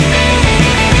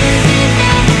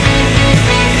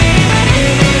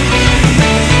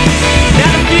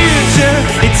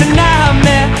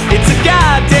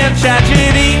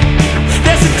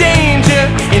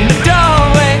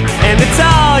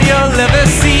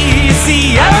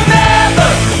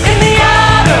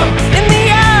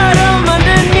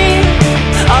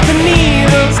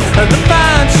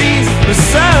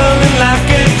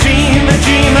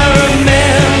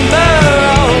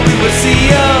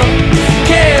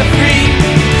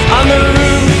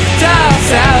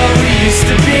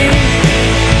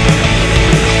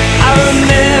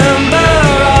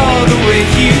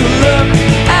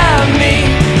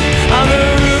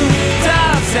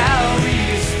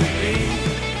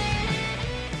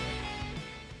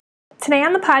Today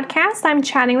on the podcast, I'm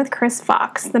chatting with Chris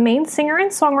Fox, the main singer and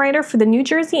songwriter for the New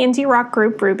Jersey indie rock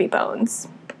group Ruby Bones.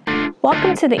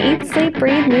 Welcome to the Eat, Sleep,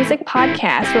 Breathe Music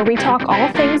podcast, where we talk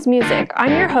all things music.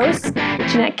 I'm your host,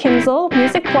 Jeanette Kinzel,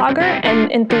 music blogger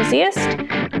and enthusiast.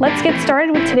 Let's get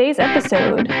started with today's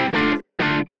episode.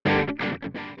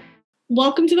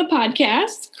 Welcome to the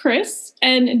podcast, Chris.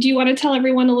 And do you want to tell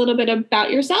everyone a little bit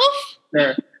about yourself?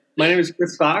 Sure. My name is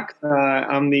Chris Fox.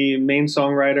 I'm the main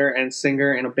songwriter and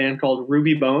singer in a band called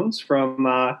Ruby Bones from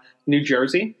New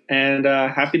Jersey, and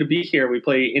happy to be here. We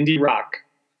play indie rock.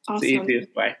 Awesome. It's the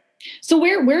easiest way. So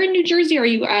where in New Jersey are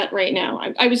you at right now?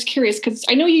 I was curious because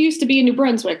I know you used to be in New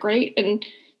Brunswick, right? And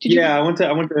I went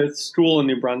to school in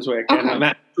New Brunswick, okay. And I'm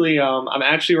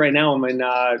actually right now I'm in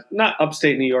not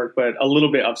upstate New York, but a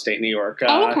little bit upstate New York.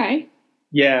 Okay.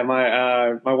 Yeah,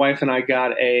 my wife and I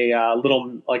got a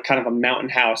little kind of a mountain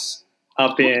house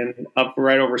up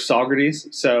right over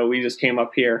Saugerties. So we just came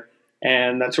up here,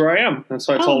 and that's where I am. That's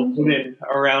why it's all wooded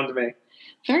around me.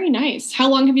 Very nice. How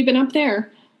long have you been up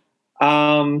there?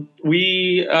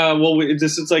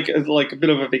 This is like a bit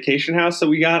of a vacation house. So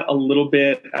we got a little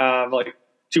bit 2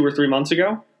 or 3 months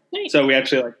ago. Nice. So we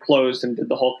actually closed and did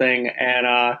the whole thing.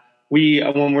 And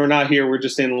when we're not here, we're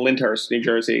just in Lyndhurst, New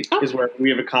Jersey, is where we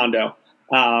have a condo.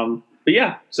 But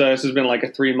yeah, so this has been like a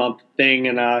 3-month thing,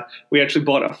 and we actually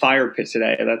bought a fire pit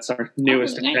today. That's our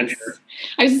newest adventure.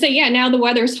 I was gonna say, now the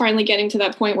weather's finally getting to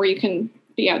that point where you can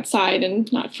be outside and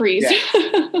not freeze. Yeah.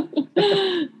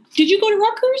 Did you go to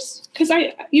Rutgers? Because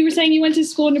you were saying you went to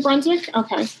school in New Brunswick?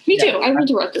 Okay. Me too. I went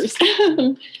to Rutgers.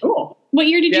 Cool. What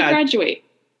year did you graduate?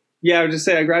 Yeah, I would just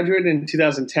say I graduated in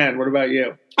 2010. What about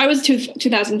you? I was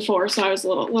 2004, so I was a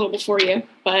little before you,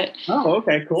 but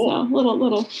okay, cool. So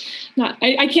little not.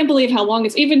 I can't believe how long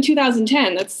it's even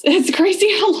 2010. It's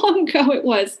crazy how long ago it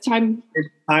was. Time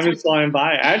is flying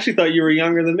by. I actually thought you were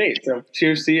younger than me, so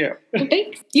cheers to you. Well,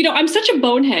 thanks. I'm such a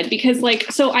bonehead because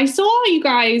so I saw you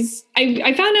guys.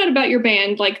 I found out about your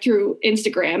band through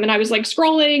Instagram, and I was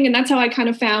scrolling, and that's how I kind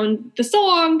of found the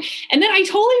song. And then I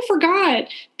totally forgot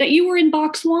that you were in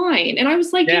Box Wine, and I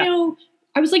was like,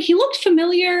 I was like, he looked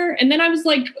familiar. And then I was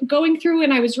going through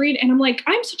and I was reading and I'm like,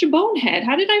 I'm such a bonehead.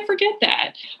 How did I forget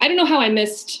that? I don't know how I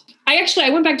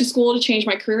went back to school to change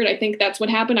my career. And I think that's what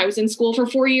happened. I was in school for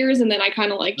 4 years and then I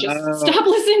kind of stopped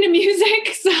listening to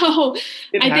music. So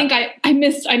think I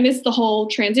missed the whole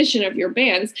transition of your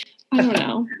bands. I don't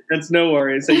know. That's no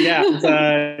worries. So we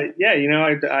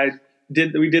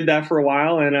did that for a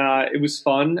while and it was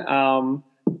fun.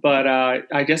 But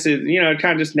I guess it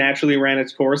kind of just naturally ran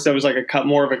its course. That was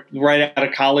more of a right out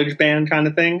of college band kind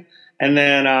of thing. And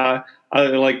then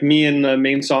me and the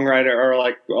main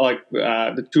songwriter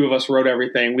the two of us wrote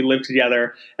everything. We lived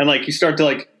together, and you start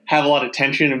to have a lot of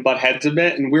tension and butt heads a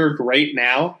bit. And we're great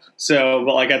now. So,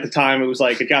 but at the time it was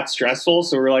it got stressful.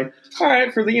 So we're all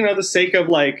right, for the sake of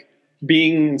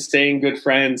being and staying good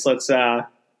friends, let's put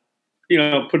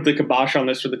the kibosh on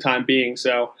this for the time being.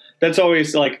 So that's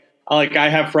always I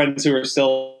have friends who are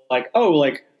still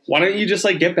why don't you just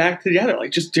get back together?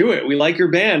 Just do it. We like your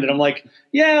band. And I'm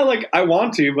I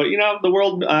want to, but the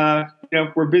world,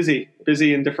 we're busy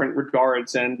in different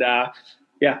regards. And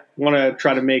want to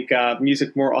try to make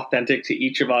music more authentic to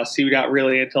each of us. He got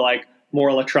really into more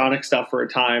electronic stuff for a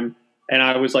time. And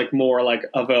I was more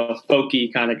of a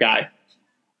folky kind of guy.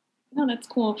 Oh, that's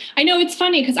cool. I know it's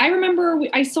funny because I remember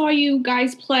I saw you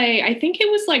guys play. I think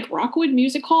it was Rockwood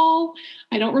Music Hall.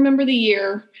 I don't remember the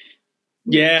year.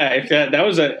 Yeah, if that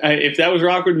was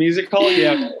Rockwood Music Hall,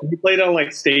 yeah, we played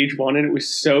on stage 1 and it was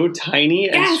so tiny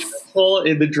and stressful.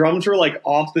 And the drums were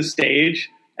off the stage,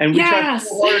 and we tried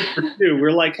so hard for 2.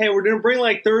 We're hey, we're gonna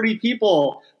bring 30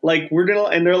 people.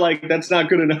 And they're that's not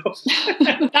good enough.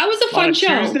 That was a fun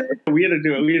show. Tuesday, we had to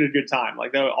do it. We had a good time.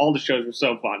 All the shows were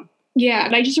so fun. Yeah,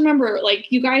 and I just remember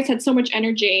you guys had so much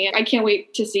energy. I can't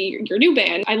wait to see your new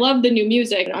band. I love the new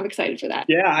music. I'm excited for that.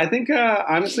 Yeah, I think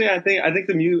honestly, I think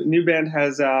the new band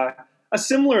has a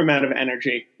similar amount of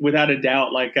energy, without a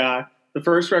doubt. The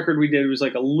first record we did was a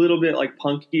little bit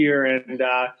punkier, and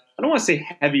I don't want to say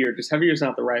heavier. Just heavier is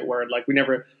not the right word.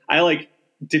 I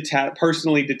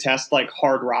personally detest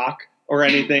hard rock or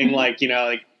anything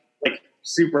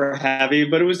super heavy,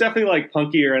 but it was definitely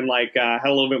punkier and had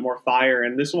a little bit more fire.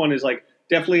 And this one is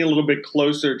definitely a little bit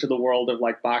closer to the world of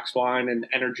Box Wine and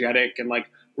energetic and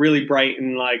really bright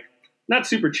and not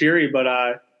super cheery, but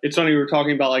it's funny, we were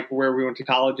talking about where we went to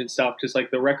college and stuff. Just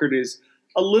the record is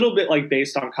a little bit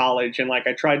based on college, and I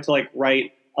tried to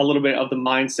write a little bit of the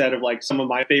mindset of some of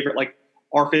my favorite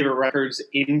our favorite records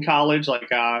in college.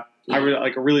 I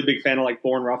really a really big fan of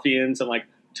Born Ruffians and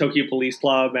Tokyo Police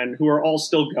Club, and who are all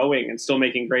still going and still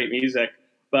making great music.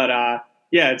 But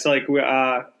yeah, it's like we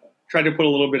tried to put a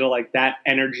little bit of like that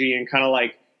energy and kind of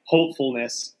like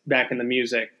hopefulness back in the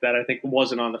music that I think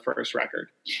wasn't on the first record.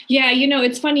 Yeah,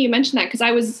 it's funny you mentioned that because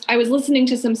I was listening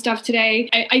to some stuff today.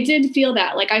 I did feel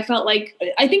that. Like I felt like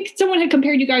I think someone had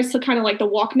compared you guys to kind of like the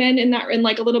Walkmen in that, and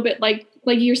like a little bit like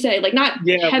you said, like not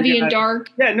heavy and dark.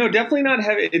 Yeah, no, definitely not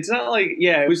heavy. It's not like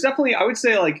it was definitely, I would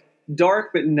say, like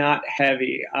dark but not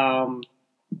heavy.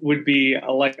 Would be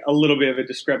like a little bit of a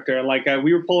descriptor. Like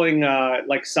we were pulling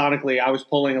like sonically, I was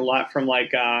pulling a lot from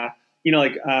like kind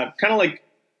of like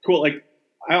cool, like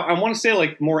I want to say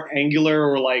like more angular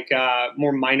or like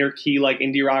more minor key, like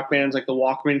indie rock bands. Like the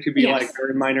Walkmen could be like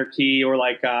very minor key, or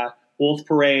like Wolf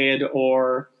Parade,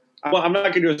 or well, I'm not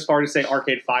going to go as far to say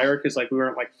Arcade Fire because like we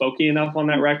weren't like folky enough on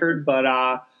that record,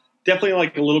 but definitely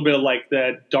like a little bit of like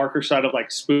the darker side of like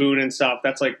Spoon and stuff.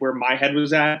 That's like where my head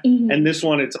was at. Mm-hmm. And this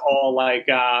one, it's all like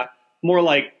more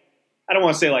like, I don't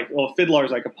want to say like, well, Fiddler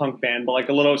is like a punk band, but like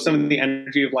a little some of the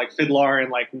energy of like Fiddler and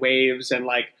like Waves and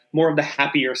like more of the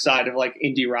happier side of like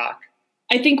indie rock.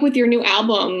 I think with your new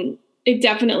album, it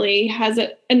definitely has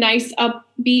a nice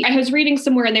upbeat. I was reading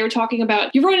somewhere and they were talking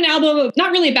about, you wrote an album,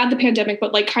 not really about the pandemic,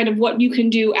 but like kind of what you can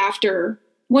do after,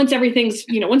 once everything's,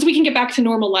 once we can get back to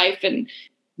normal life. And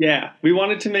yeah, we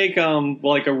wanted to make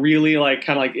like a really like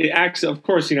kind of like, it acts, of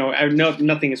course, I know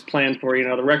nothing is planned for,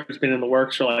 the record's been in the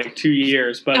works for like 2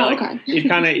 years, but it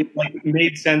kind of like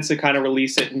made sense to kind of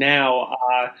release it now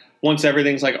once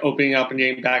everything's like opening up and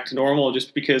getting back to normal,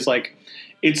 just because like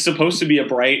it's supposed to be a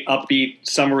bright, upbeat,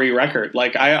 summery record.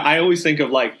 Like I always think of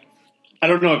like, I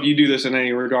don't know if you do this in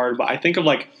any regard, but I think of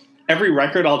like every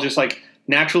record I'll just like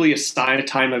naturally assign a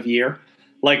time of year.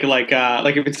 Like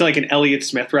if it's like an Elliott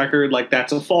Smith record, like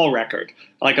that's a fall record,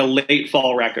 like a late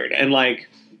fall record, and like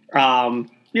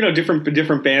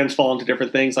different bands fall into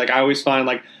different things. Like I always find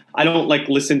like I don't like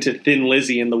listen to Thin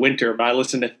Lizzy in the winter, but I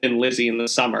listen to Thin Lizzy in the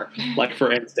summer, like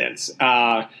for instance,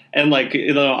 and like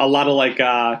a lot of like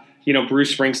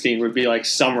Bruce Springsteen would be like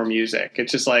summer music.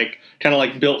 It's just like kind of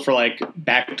like built for like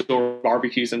backdoor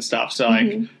barbecues and stuff. So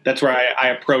like that's where I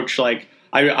approach like.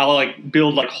 I'll like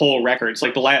build like whole records.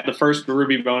 Like the first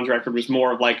Ruby Bones record was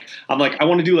more of like, I'm like, I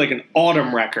want to do like an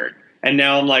autumn record. And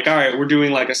now I'm like, all right, we're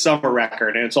doing like a summer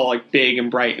record, and it's all like big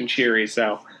and bright and cheery.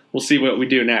 So we'll see what we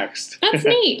do next. That's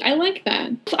neat. I like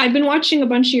that. I've been watching a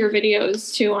bunch of your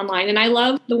videos too online, and I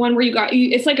love the one where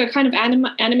it's like a kind of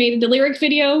animated, the lyric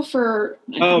video for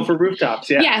Rooftops.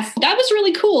 Yeah. Yes. That was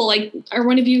really cool. Like, are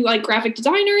one of you like graphic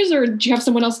designers, or do you have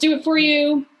someone else do it for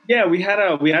you? Yeah, we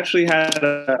actually had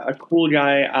a cool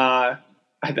guy.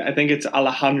 I think it's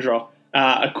Alejandro,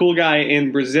 a cool guy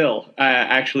in Brazil.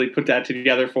 Actually put that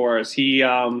together for us. He,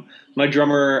 my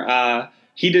drummer,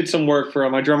 he did some work for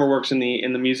my drummer. Works in the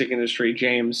music industry,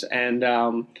 James,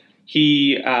 and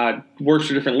he works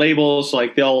for different labels.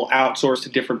 Like they'll outsource to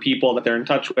different people that they're in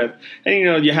touch with,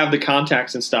 and you have the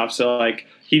contacts and stuff. So like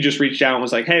he just reached out and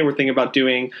was like, "Hey, we're thinking about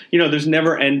doing." There's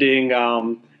never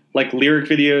ending. Like lyric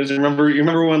videos. And you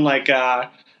remember when like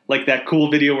that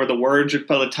cool video where the words are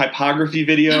the typography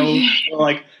video,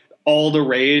 like all the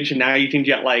rage, and now you can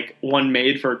get like one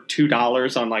made for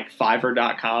 $2 on like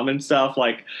Fiverr.com and stuff.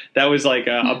 Like that was like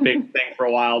a big thing for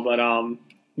a while. But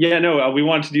we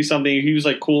wanted to do something. He was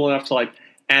like cool enough to like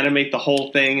animate the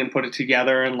whole thing and put it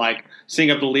together and like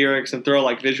sing up the lyrics and throw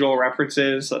like visual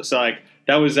references. So like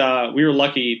that was we were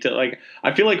lucky to like.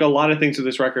 I feel like a lot of things with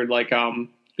this record like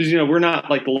because we're not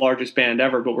like the largest band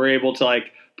ever, but we're able to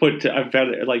like put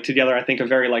together I think a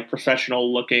very like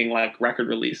professional looking like record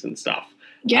release and stuff.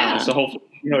 Yeah. So hopefully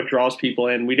it draws people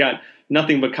in. We got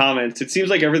nothing but comments. It seems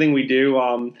like everything we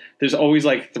do, there's always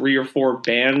like 3 or 4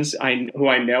 bands who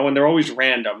I know, and they're always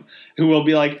random, who will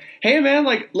be like, "Hey man,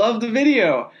 like love the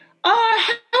video.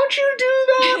 How'd you do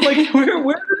that? Like where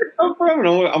did it come from?" And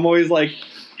I'm always like,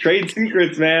 trade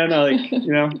secrets, man. I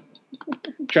like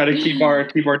try to keep our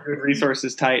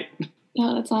resources tight.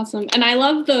 Oh, that's awesome. And I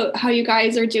love how you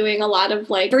guys are doing a lot of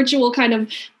like virtual kind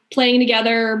of playing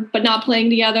together, but not playing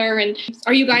together. And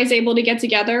are you guys able to get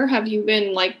together? Have you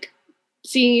been like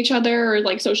seeing each other or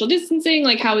like social distancing?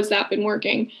 Like how has that been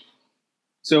working?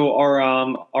 So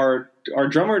our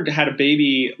drummer had a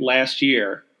baby last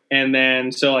year. And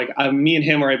then, so like me and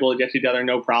him are able to get together,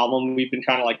 no problem. We've been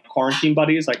kind of like quarantine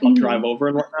buddies, like I'll drive over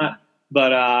and whatnot.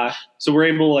 But so we're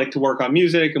able like to work on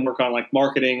music and work on like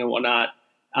marketing and whatnot.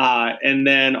 And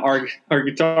then our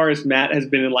guitarist Matt has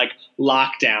been in like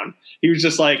lockdown. He was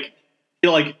just like,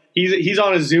 he's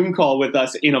on a Zoom call with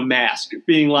us in a mask,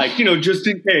 being like, just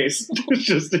in case,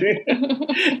 just for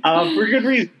good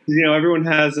reason. Everyone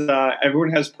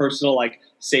has personal like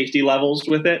safety levels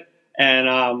with it,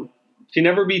 and can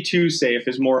never be too safe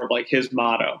is more of like his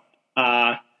motto.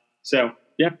 So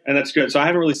Yeah, and that's good. So I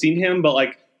haven't really seen him, but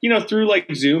like, through like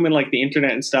Zoom and like the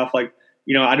internet and stuff, like,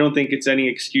 I don't think it's any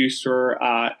excuse for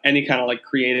any kind of like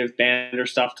creative band or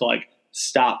stuff to like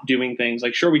stop doing things.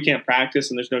 Like, sure, we can't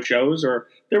practice and there's no shows, or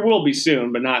there will be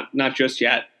soon, but not just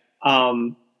yet.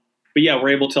 But yeah, we're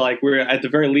able to like, we're at the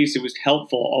very least, it was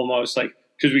helpful almost like,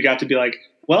 because we got to be like,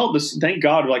 well, thank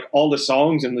God, like all the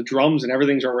songs and the drums and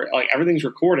everything's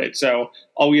recorded. So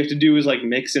all we have to do is like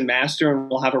mix and master, and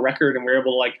we'll have a record, and we're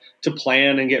able to like to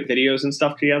plan and get videos and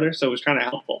stuff together. So it was kind of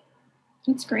helpful.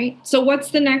 That's great. So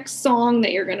what's the next song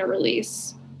that you're going to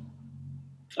release?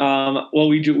 Well,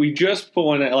 we just put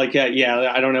one like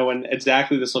I don't know when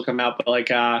exactly this will come out, but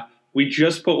like we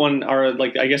just put one, or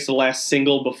like I guess the last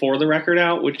single before the record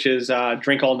out, which is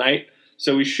 "Drink All Night."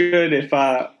 So we should, if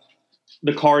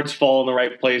the cards fall in the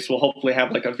right place, we'll hopefully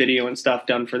have like a video and stuff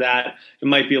done for that. It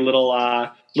might be a little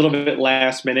bit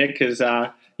last minute because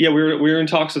we were in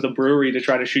talks with the brewery to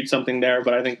try to shoot something there,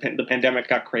 but I think the pandemic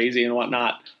got crazy and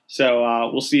whatnot. So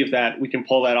we'll see if that we can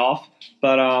pull that off.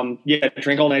 But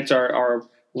 "Drink All Night's our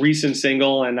recent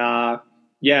single, and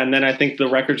and then I think the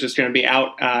record's just going to be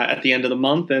out at the end of the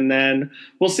month, and then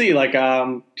we'll see. Like,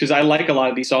 because I like a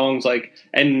lot of these songs, like,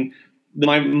 and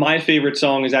my favorite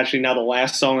song is actually now the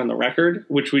last song on the record,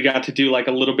 which we got to do like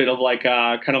a little bit of like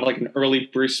kind of like an early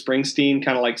Bruce Springsteen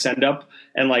kind of like send up,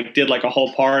 and like did like a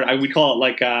whole part. We call it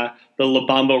like the La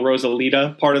Bamba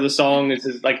Rosalita part of the song. This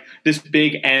is like this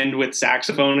big end with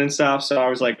saxophone and stuff. So I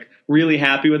was like really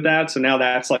happy with that. So now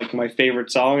that's like my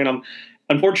favorite song, and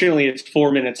unfortunately it's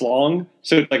 4 minutes long.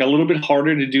 So it's like a little bit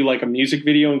harder to do like a music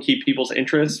video and keep people's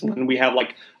interest when we have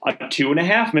like a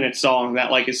 2.5 minute song that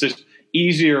like is just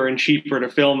easier and cheaper to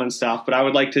film and stuff. But I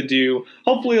would like to do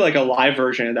hopefully like a live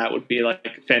version of that would be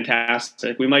like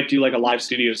fantastic. We might do like a live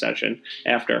studio session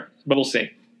after, but we'll see.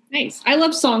 Nice. I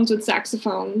love songs with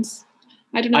saxophones.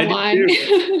 I don't know why. Do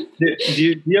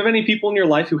you have any people in your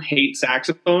life who hate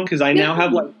saxophone? Because I now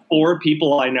have like 4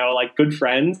 people I know, like good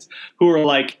friends, who are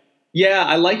like, yeah,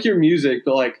 I like your music,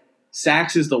 but like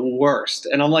sax is the worst.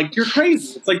 And I'm like, you're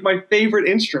crazy. It's like my favorite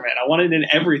instrument. I want it in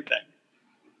everything.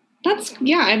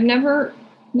 I've never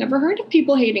heard of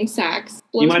people hating sax.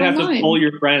 You might have to poll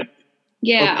your friends.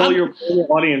 Yeah. Or poll your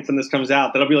audience when this comes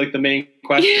out. That'll be like the main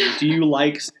question. Yeah. Do you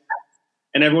like sax?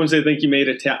 And everyone's going to think you made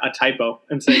a typo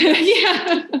and say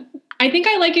yes. Yeah. I think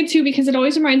I like it too because it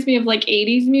always reminds me of like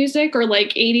 80s music or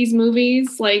like 80s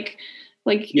movies. Like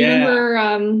you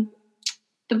remember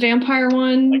the vampire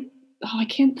one? I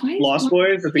can't play. Lost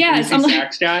Boys with the greasy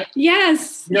sax guy?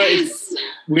 Yes. Yes.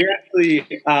 We're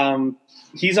actually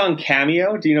he's on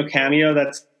Cameo. Do you know Cameo?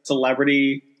 That's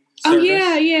celebrity service.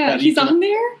 Oh yeah. He's on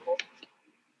there?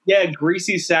 Yeah,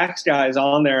 greasy sax guy is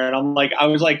on there, and I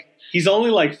was like, he's only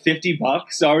like $50,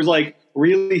 so I was like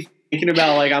really thinking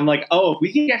about like, I'm like, oh, if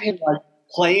we can get him like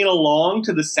playing along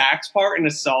to the sax part in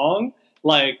a song,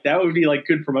 like that would be like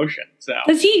good promotion. So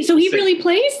he really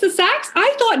plays the sax?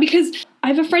 I thought, because I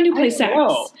have a friend who plays sax.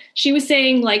 She was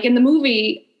saying like in the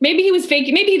movie, maybe he was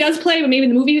faking, maybe he does play, but maybe in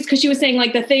the movie, because she was saying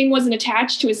like the thing wasn't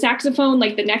attached to his saxophone,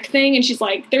 like the neck thing. And she's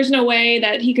like, there's no way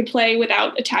that he could play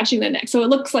without attaching the neck. So it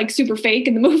looks like super fake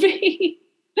in the movie.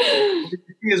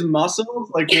 His muscles,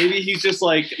 like maybe he's just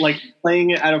like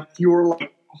playing it out of pure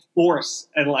like force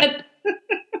and like.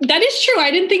 That is true.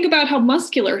 I didn't think about how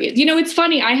muscular he is. You know, it's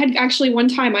funny. I had actually one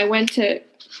time I went to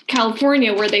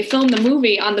California where they filmed the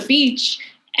movie on the beach,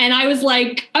 and I was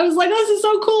like, this is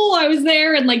so cool. I was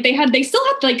there, and like they still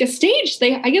have like a stage.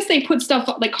 I guess they put stuff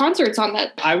like concerts on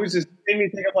that. I was just made me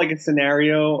think of like a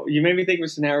scenario. You made me think of a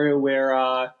scenario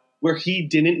where he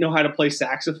didn't know how to play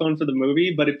saxophone for the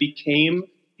movie, but it became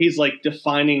his like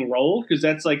defining role, because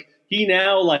that's like he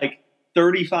now like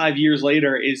 35 years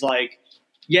later is like,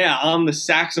 yeah, I'm the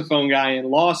saxophone guy in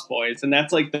Lost Boys, and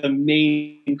that's like the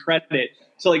main credit.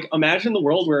 So like imagine the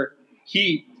world where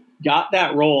he got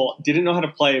that role, didn't know how to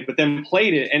play it, but then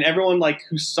played it, and everyone like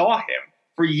who saw him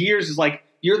for years is like,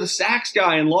 you're the sax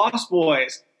guy in Lost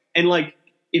Boys. And like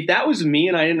if that was me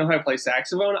and I didn't know how to play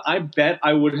saxophone, I bet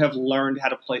I would have learned how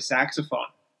to play saxophone.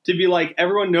 To be like,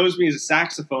 everyone knows me as a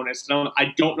saxophonist, and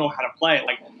I don't know how to play it.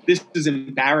 Like, this is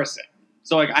embarrassing.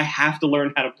 So like I have to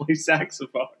learn how to play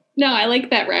saxophone. No, I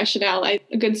like that rationale. A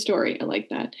good story. I like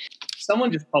that.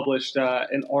 Someone just published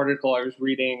an article I was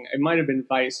reading. It might have been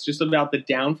Vice, just about the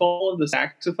downfall of the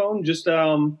saxophone. Just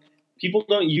people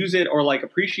don't use it or like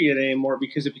appreciate it anymore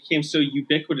because it became so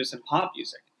ubiquitous in pop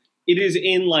music. It is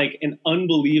in like an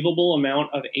unbelievable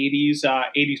amount of 80s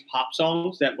pop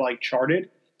songs that like charted.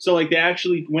 So like they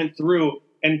actually went through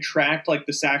and tracked like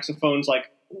the saxophone's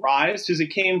like rise, because it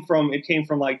came from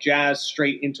like jazz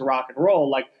straight into rock and roll.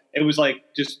 Like it was like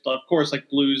just, of course, like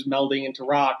blues melding into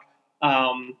rock.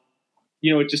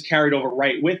 it just carried over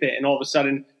right with it. And all of a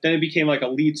sudden, then it became like a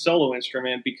lead solo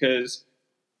instrument because,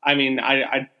 I mean,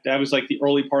 that was like the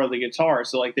early part of the guitar.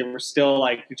 So like they were still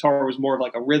like guitar was more of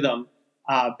like a rhythm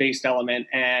based element.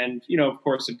 And, of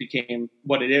course it became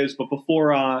what it is. But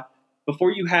before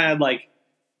you had like,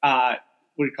 what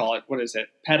do you call it? What is it?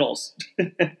 Pedals.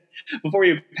 Before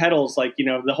you have pedals, like,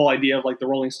 the whole idea of like the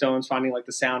Rolling Stones finding like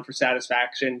the sound for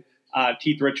Satisfaction,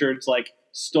 Keith Richards like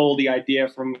stole the idea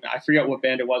from, I forget what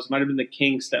band it was. It might've been the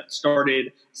Kinks that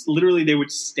started, literally they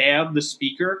would stab the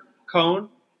speaker cone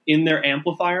in their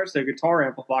amplifiers, their guitar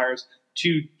amplifiers,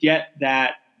 to get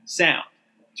that sound,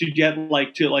 to get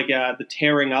the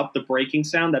tearing up, the breaking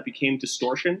sound that became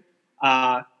distortion,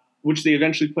 which they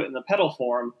eventually put in the pedal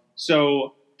form.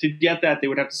 So to get that, they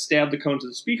would have to stab the cones of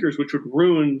the speakers, which would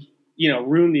ruin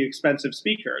the expensive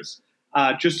speakers,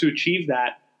 just to achieve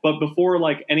that. But before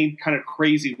like any kind of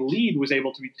crazy lead was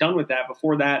able to be done with that,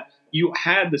 before that, you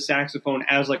had the saxophone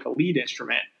as like a lead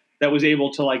instrument that was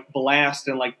able to like blast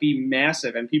and like be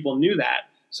massive, and people knew that.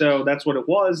 So that's what it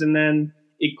was. And then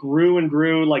it grew and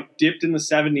grew, like dipped in the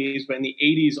 70s, but in the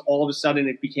 80s, all of a sudden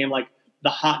it became like the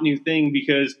hot new thing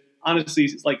because honestly,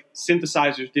 like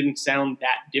synthesizers didn't sound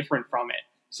that different from it.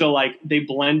 So like they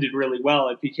blended really well.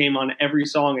 It became on every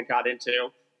song it got into.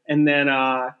 And then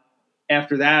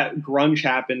after that, grunge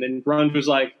happened, and grunge was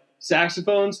like,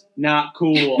 saxophones, not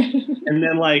cool. And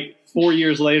then like 4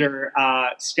 years later,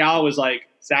 ska was like,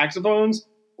 saxophones,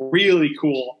 really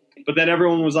cool. But then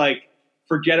everyone was like,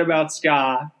 forget about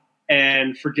ska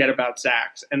and forget about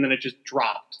sax. And then it just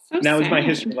dropped. So and that was my sad.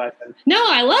 history lesson. No,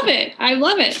 I love it. I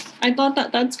love it. I thought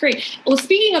that's great. Well,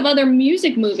 speaking of other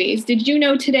music movies, did you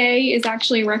know today is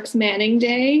actually Rex Manning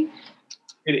Day?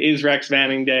 It is Rex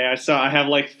Manning Day. I have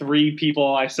like 3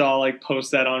 people I saw like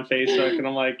post that on Facebook, and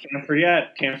I'm like, can't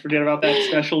forget about that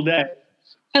special day.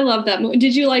 I love that movie.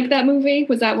 Did you like that movie?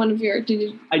 Was that one of your?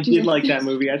 I did like that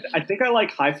movie. I think I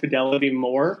like High Fidelity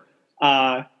more,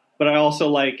 but I also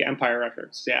like Empire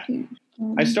Records. Yeah.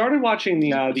 I started watching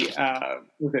the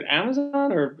was it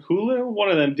Amazon or Hulu?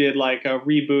 One of them did like a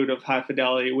reboot of High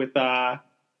Fidelity with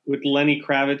Lenny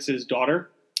Kravitz's daughter.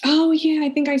 Oh yeah,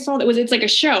 I think I saw that. It's like a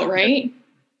show, right?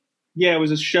 Yeah, it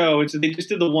was a show. They just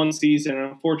did the one season,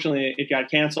 and unfortunately it got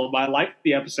canceled. But I liked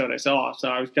the episode I saw, so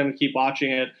I was going to keep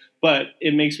watching it. But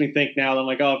it makes me think now that I'm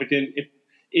like, oh, if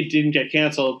it didn't get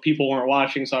canceled, people weren't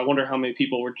watching. So I wonder how many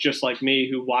people were just like me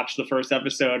who watched the first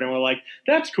episode and were like,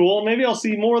 that's cool. Maybe I'll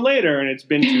see more later. And it's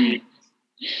been 2 years.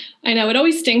 I know. It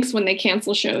always stinks when they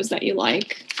cancel shows that you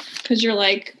like, because you're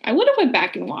like, I would have went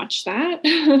back and watched that.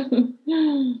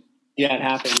 Yeah, it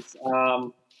happens. I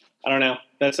don't know.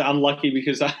 I'm lucky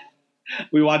because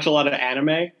we watch a lot of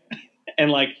anime. And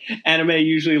like anime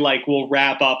usually like will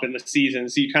wrap up in the season,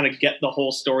 so you kind of get the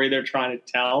whole story they're trying to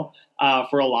tell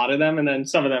for a lot of them, and then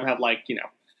some of them have like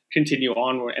continue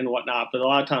on and whatnot. But a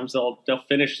lot of times they'll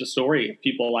finish the story if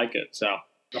people like it. So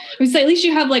at least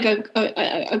you have like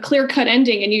a clear cut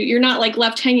ending, and you're not like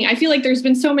left hanging. I feel like there's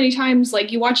been so many times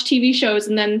like you watch TV shows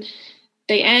and then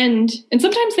they end, and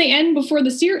sometimes they end before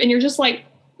the series, and you're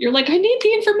like, I need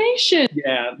the information.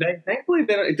 Yeah, thankfully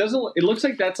it doesn't. It looks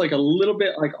like that's like a little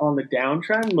bit like on the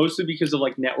downtrend, mostly because of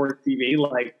like network TV,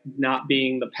 like not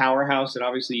being the powerhouse it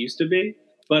obviously used to be.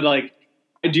 But like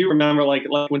I do remember like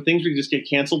when things would just get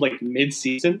canceled like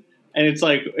mid-season, and it's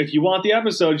like if you want the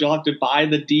episode, you'll have to buy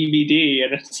the DVD,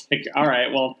 and it's like, all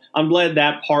right, well, I'm glad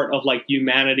that part of like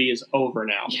humanity is over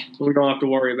now. Yeah. We don't have to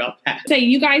worry about that. So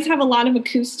you guys have a lot of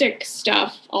acoustic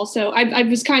stuff. Also, I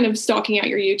was kind of stalking out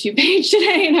your YouTube page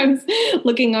today, and I was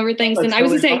looking over things, and I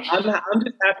was to say, I'm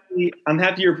just happy. I'm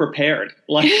happy you're prepared.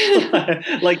 Like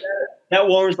like that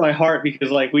warms my heart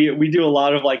because like we do a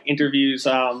lot of like interviews.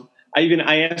 I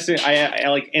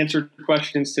like answered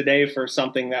questions today for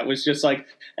something that was just like,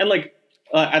 and like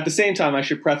at the same time, I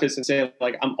should preface and say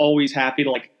like I'm always happy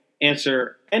to like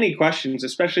answer any questions,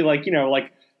 especially like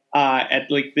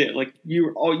at like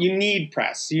you need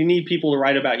press, you need people to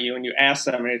write about you, and you ask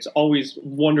them, and it's always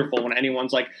wonderful when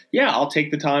anyone's like, yeah, I'll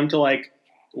take the time to like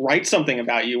write something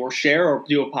about you or share or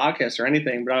do a podcast or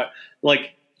anything, but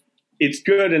like it's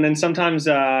good. And then sometimes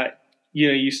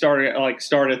you start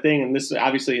a thing, and this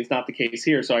obviously it's not the case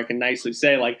here, so I can nicely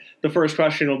say like the first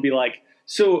question will be like,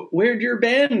 so where'd your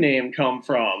band name come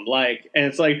from? Like, and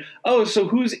it's like, oh, so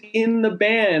who's in the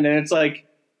band? And it's like,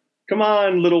 come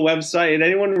on, little website.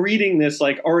 Anyone reading this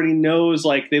like already knows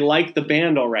like they like the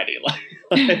band already.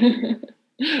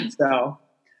 So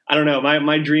I don't know.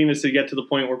 My dream is to get to the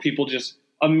point where people just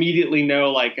immediately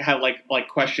know like have like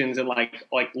questions and like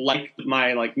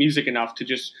my like music enough to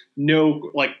just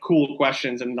know like cool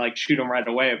questions and like shoot them right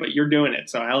away. But you're doing it,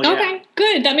 so hell yeah. Okay,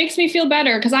 good. That makes me feel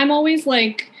better because I'm always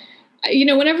like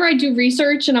whenever I do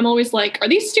research and I'm always like, are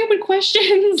these stupid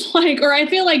questions? Like, or I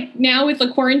feel like now with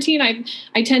the quarantine,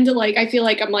 I tend to I feel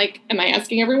like I'm like, am I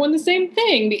asking everyone the same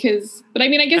thing? But I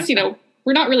mean, I guess,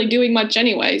 we're not really doing much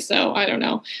anyway. So I don't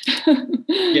know.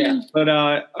 Yeah. But,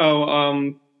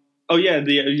 yeah,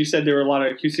 you said there were a lot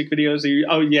of acoustic videos.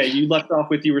 You left off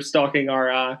with you were stalking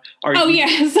our. Oh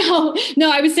yeah, so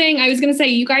no, I was gonna say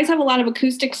you guys have a lot of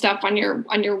acoustic stuff on your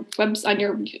webs on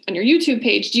your YouTube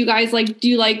page. Do you guys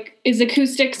is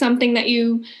acoustic something that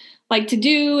you like to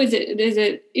do? Is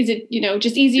it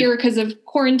just easier because of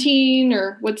quarantine,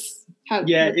 or what's how?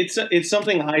 Yeah, it's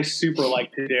something I super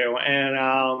like to do, and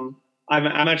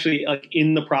I'm actually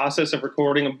in the process of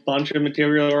recording a bunch of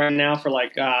material right now for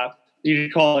you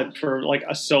could call it for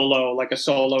a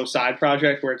solo side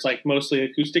project where it's mostly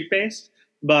acoustic based.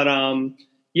 But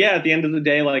at the end of the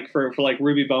day, for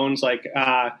Ruby Bones,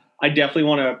 I definitely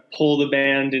want to pull the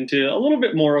band into a little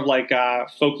bit more of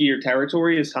folkier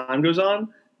territory as time goes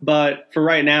on. But for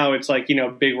right now, it's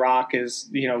big rock is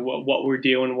what we're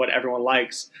doing, what everyone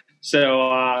likes.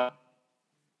 So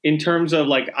in terms of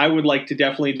I would like to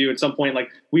definitely do at some point,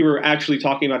 we were actually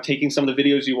talking about taking some of the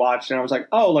videos you watched, and I was like,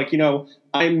 oh,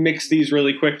 I mix these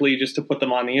really quickly just to put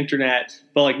them on the internet,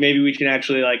 but maybe we can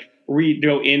actually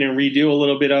go in and redo a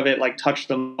little bit of it, touch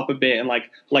them up a bit and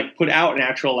put out an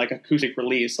actual acoustic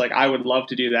release. I would love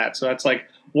to do that. So that's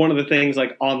one of the things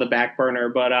on the back burner.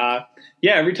 But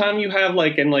every time you have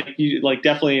you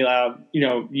definitely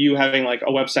you having a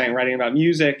website and writing about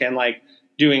music and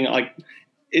doing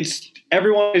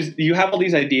you have all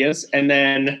these ideas, and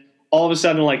then all of a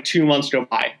sudden 2 months go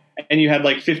by and you had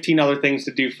 15 other things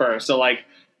to do first. So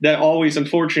that always,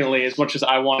 unfortunately, as much as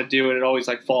I want to do it, it always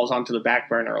falls onto the back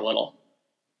burner a little.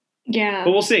 Yeah.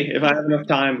 But we'll see if I have enough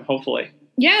time, hopefully.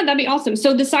 Yeah, that'd be awesome.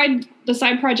 So the side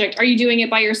project, are you doing it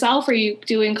by yourself? Are you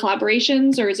doing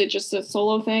collaborations, or is it just a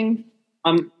solo thing?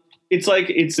 It's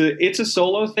it's a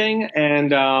solo thing,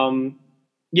 and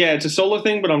it's a solo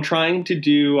thing, but I'm trying to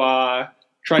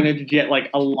get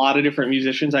a lot of different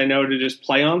musicians I know to just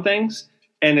play on things.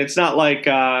 And it's not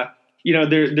I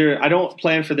don't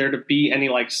plan for there to be any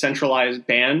centralized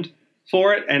band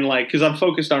for it. And cause I'm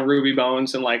focused on Ruby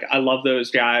Bones and I love those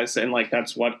guys and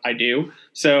that's what I do.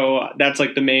 So that's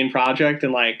the main project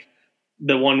and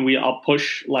the one I'll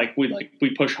push,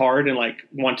 we push hard and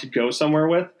want to go somewhere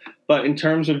with. But in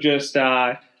terms of just,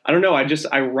 I don't know.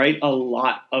 I write a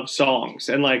lot of songs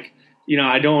and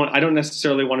I don't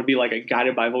necessarily want to be a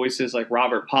guided by voices like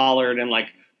Robert Pollard and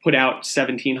put out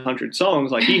 1,700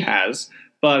 songs like he has,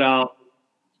 but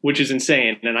which is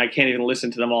insane. And I can't even listen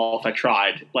to them all if I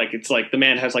tried. It's the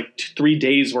man has 3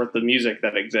 days worth of music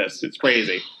that exists. It's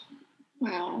crazy.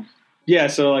 Wow. Yeah.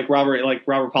 So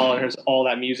Robert Pollard has all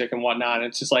that music and whatnot. And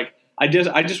it's just I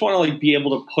just want to be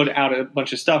able to put out a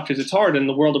bunch of stuff because it's hard in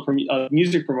the world of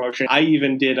music promotion. I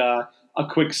even did a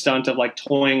quick stunt of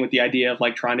toying with the idea of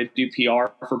trying to do PR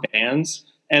for bands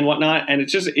and whatnot. And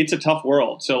it's a tough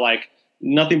world. So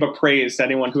nothing but praise to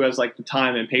anyone who has the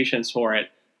time and patience for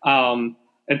it.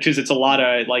 Because it's a lot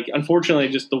of unfortunately,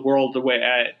 just the world, the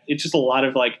way it's just a lot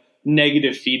of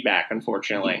negative feedback,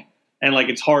 unfortunately. And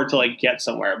it's hard to get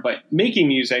somewhere, but making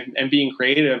music and being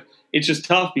creative, it's just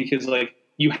tough because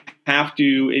you have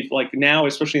to, now,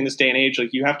 especially in this day and age,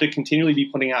 you have to continually be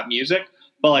putting out music,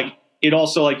 but it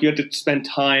also you have to spend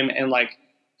time and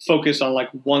focus on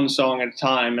one song at a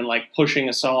time and pushing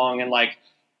a song. And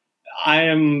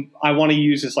I want to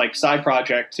use this side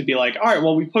project to be all right,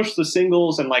 well, we push the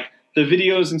singles and the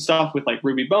videos and stuff with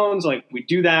Ruby Bones. We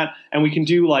do that and we can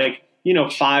do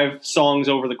 5 songs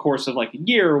over the course of a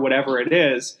year or whatever it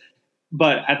is.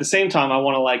 But at the same time, I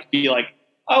want to be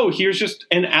oh, here's just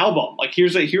an album.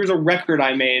 Here's a record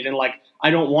I made. And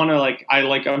I don't want to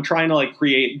I'm trying to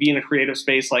be in a creative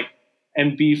space,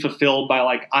 and be fulfilled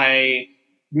by I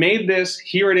made this,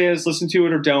 here it is, listen to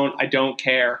it or don't, I don't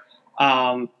care.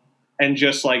 And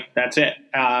just that's it.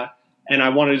 And I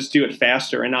want to just do it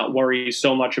faster and not worry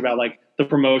so much about the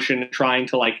promotion and trying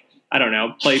to I don't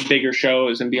know, play bigger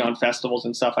shows and be on festivals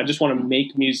and stuff. I just want to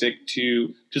make music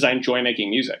because I enjoy making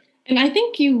music. And I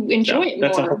think you enjoy it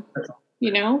more,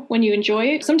 when you enjoy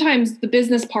it. Sometimes the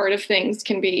business part of things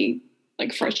can be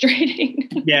frustrating.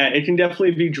 Yeah, it can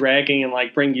definitely be dragging and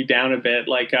bring you down a bit.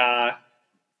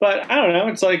 But I don't know.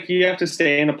 It's you have to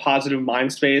stay in a positive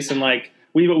mind space and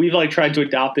we've tried to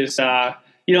adopt this. I'm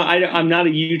not a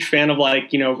huge fan of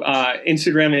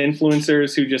Instagram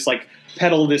influencers who just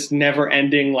peddle this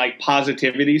never-ending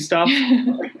positivity stuff.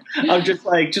 Of just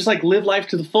live life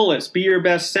to the fullest, be your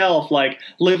best self,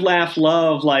 live, laugh,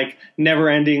 love,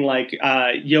 never-ending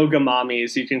yoga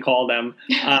mommies, you can call them.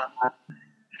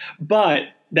 But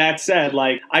that said,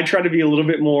 like I try to be a little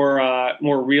bit more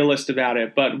realist about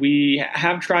it, but we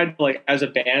have tried like as a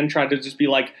band tried to just be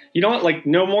like, you know what, like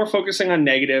no more focusing on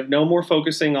negative, no more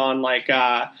focusing on like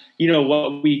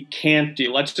what we can't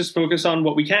do. Let's just focus on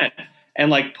what we can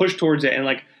and like push towards it. And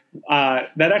like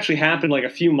that actually happened like a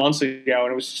few months ago,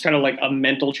 and it was just kind of like a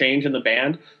mental change in the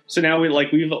band. So now we've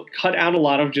cut out a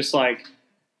lot of just like,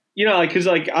 like, because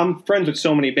like I'm friends with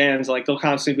so many bands, like they'll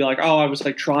constantly be like, "Oh, I was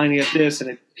like trying to get this and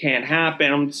it can't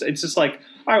happen." It's just like,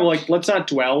 all right, well, like let's not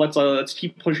dwell. Let's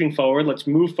keep pushing forward. Let's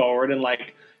move forward, and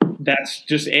like that's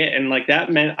just it. And like that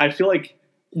meant I feel like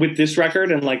with this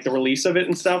record and like the release of it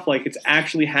and stuff, like it's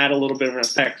actually had a little bit of an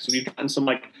effect. So we've gotten some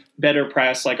like better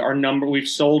press. Like we've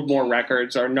sold more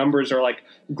records. Our numbers are like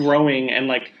growing, and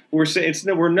like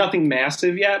we're nothing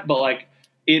massive yet, but like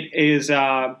it is.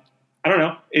 I don't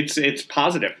know. It's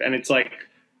positive, and it's like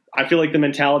I feel like the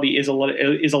mentality is a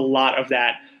lot of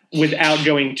that without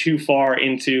going too far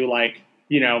into like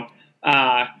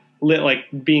like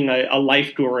being a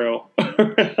life guru,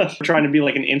 trying to be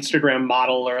like an Instagram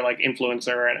model or like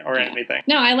influencer or anything.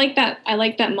 No, I like that. I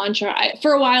like that mantra.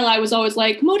 For a while, I was always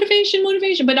like motivation,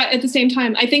 but at the same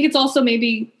time, I think it's also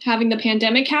maybe having the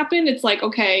pandemic happen. It's like,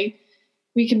 okay,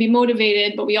 we can be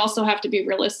motivated, but we also have to be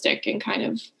realistic and kind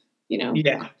of.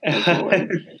 Yeah.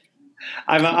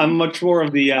 I'm much more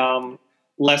of the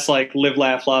less like live,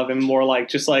 laugh, love, and more like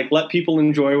just like let people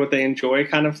enjoy what they enjoy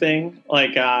kind of thing.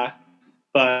 Like, yeah,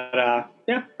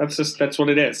 that's what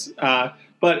it is.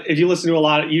 But if you listen to a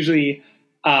lot, usually,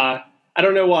 I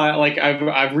don't know why. Like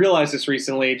I've realized this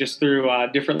recently, just through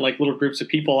different like little groups of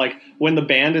people. Like when the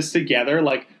band is together,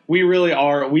 like we really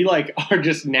are. We like are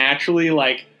just naturally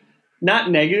like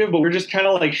not negative, but we're just kind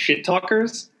of like shit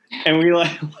talkers. And we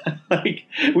like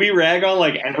we rag on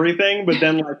like everything, but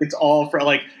then like it's all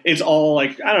like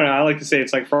I don't know. I like to say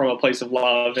it's like from a place of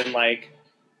love and like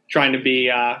trying to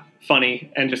be funny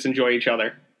and just enjoy each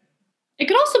other. It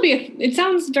could also be. It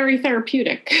sounds very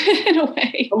therapeutic in a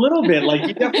way. A little bit,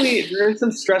 like there is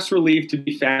some stress relief to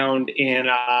be found in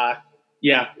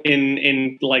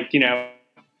in like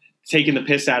taking the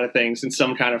piss out of things in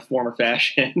some kind of form or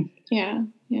fashion. Yeah,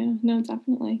 no,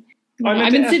 definitely. Where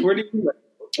do you live?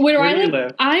 Where do I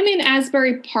live? I'm in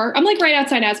Asbury Park. I'm like right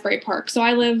outside Asbury Park. So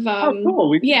I live. Oh, cool.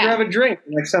 We can have a drink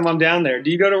next time I'm down there.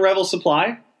 Do you go to Revel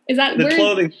Supply? Is that the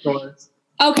clothing stores?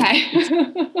 Okay. Is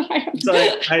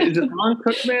it on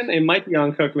Cookman? It might be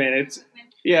on Cookman. It's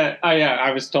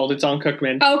I was told it's on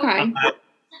Cookman. Okay.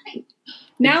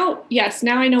 Now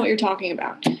I know what you're talking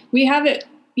about. We have it.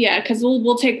 Yeah, because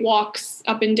we'll take walks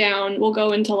up and down. We'll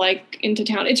go into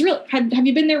town. It's real. Have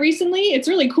you been there recently? It's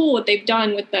really cool what they've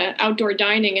done with the outdoor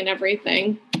dining and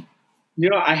everything.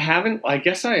 I haven't. I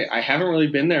guess I haven't really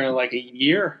been there in like a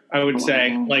year. I would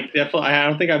say like definitely. I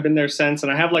don't think I've been there since.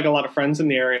 And I have like a lot of friends in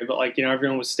the area, but like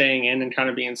everyone was staying in and kind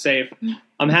of being safe.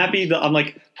 I'm happy that I'm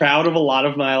like proud of a lot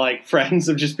of my like friends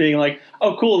of just being like,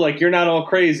 oh cool, like you're not all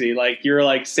crazy, like you're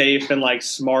like safe and like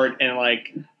smart and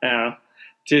like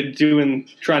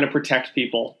trying to protect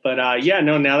people. But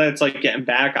now that it's like getting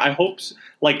back, I hope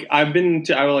like I've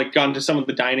gone to some of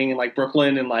the dining in like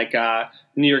Brooklyn and like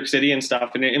New York City and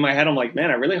stuff, and in my head I'm like,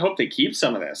 man, I really hope they keep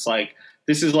some of this. Like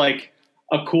this is like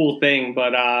a cool thing,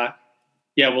 but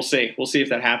we'll see if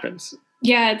that happens.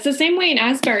 Yeah, it's the same way in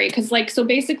Asbury because so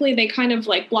basically they kind of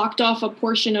like blocked off a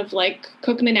portion of like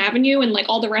Cookman Avenue, and like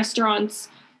all the restaurants,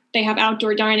 they have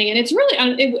outdoor dining, and it's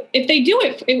really if they do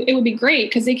it would be great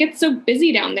because it gets so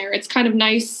busy down there. It's kind of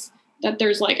nice that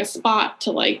there's like a spot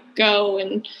to like go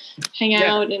and hang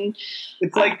out, and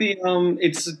it's like the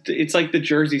it's like the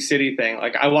Jersey City thing.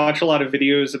 Like I watch a lot of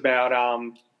videos about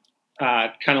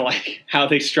kind of like how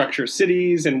they structure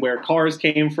cities and where cars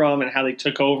came from and how they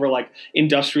took over like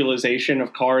industrialization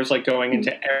of cars, like going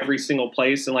into every single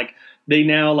place, and like they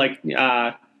now like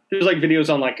there's like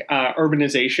videos on like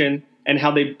urbanization and how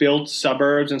they built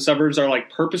suburbs, and suburbs are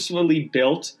like purposefully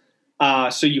built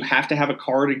so you have to have a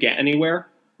car to get anywhere,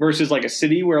 versus like a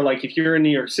city where like if you're in New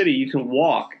York City, you can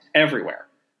walk everywhere.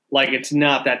 Like it's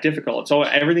not that difficult. It's all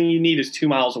everything you need is 2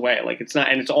 miles away. Like it's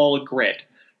not, and it's all a grid.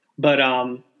 But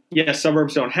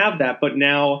suburbs don't have that. But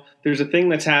now there's a thing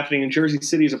that's happening in Jersey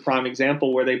City is a prime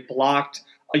example where they blocked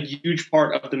a huge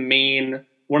part of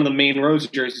one of the main roads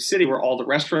of Jersey City where all the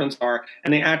restaurants are,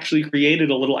 and they actually created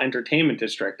a little entertainment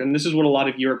district. And this is what a lot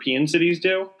of European cities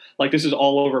do. Like this is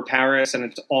all over Paris and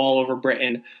it's all over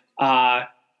Britain.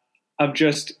 Of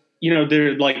just,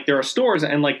 there are stores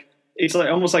and like, it's like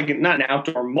almost like not an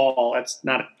outdoor mall. That's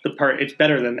not the part. It's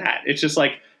better than that. It's just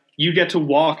like you get to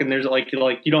walk and there's like you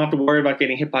don't have to worry about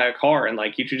getting hit by a car, and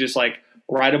like you should just like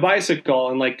ride a bicycle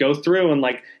and like go through, and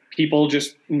like people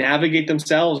just navigate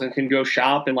themselves and can go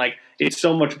shop, and like it's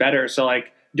so much better. So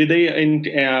like, did they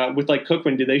with like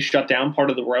Cookman, did they shut down part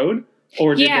of the road,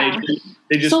 or did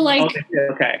they just so like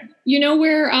okay. You know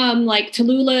where like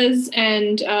Tallulah's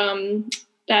and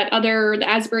the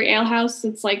Asbury Ale House,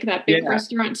 it's like that big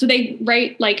restaurant. So they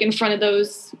right like in front of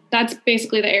those, that's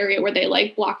basically the area where they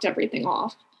like blocked everything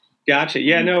off. Gotcha.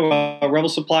 Yeah, no, Rebel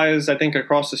Supply is, I think,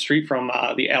 across the street from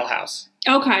the Ale House.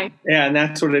 Okay. Yeah, and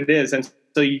that's what it is. And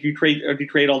so you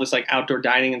create all this like outdoor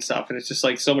dining and stuff, and it's just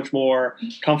like so much more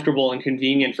comfortable and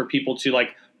convenient for people to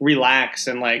like relax.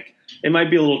 And like, it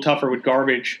might be a little tougher with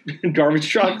garbage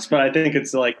trucks, but I think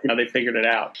it's like, they figured it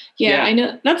out. Yeah, I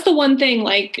know. That's the one thing,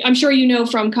 like, I'm sure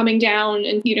from coming down,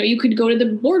 and, you could go to the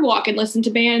boardwalk and listen to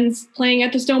bands playing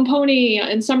at the Stone Pony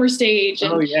and Summer Stage.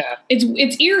 And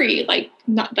it's eerie, like,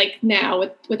 not like now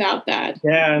without that.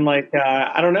 Yeah, and like,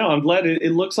 I don't know. I'm glad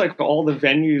it looks like all the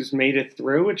venues made it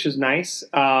through, which is nice.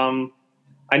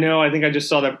 I think I just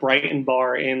saw that Brighton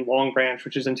bar in Long Branch,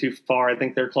 which isn't too far. I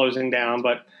think they're closing down,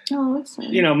 but that's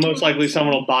fine. Most likely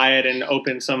someone will buy it and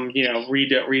open some,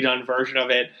 redone version of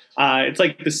it. It's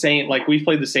like the Saint. Like, we've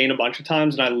played the Saint a bunch of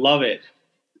times, and I love it.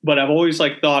 But I've always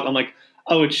like thought, I'm like,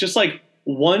 oh, it's just like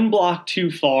one block too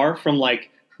far from like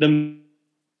the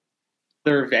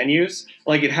other venues.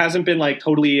 Like, it hasn't been like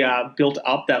totally built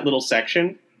up, that little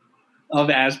section of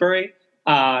Asbury.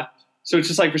 So it's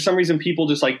just like, for some reason, people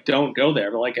just like don't go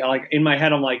there. But like in my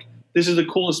head, I'm like, this is the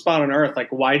coolest spot on earth. Like,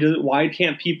 why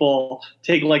can't people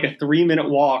take like a 3-minute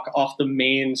walk off the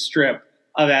main strip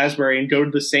of Asbury and go to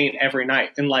the Saint every night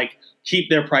and like keep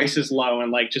their prices low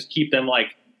and like just keep them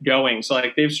like going? So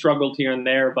like, they've struggled here and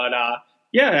there, but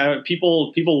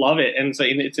people love it, and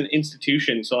it's an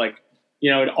institution. So like, they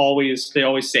always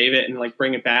save it and like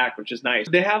bring it back, which is nice.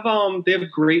 They have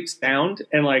great sound,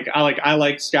 and like I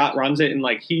like Scott runs it, and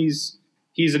like he's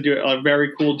a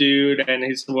very cool dude, and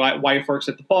his wife works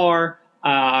at the bar.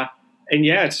 And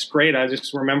yeah, it's great. I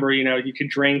just remember, you could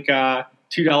drink $2.50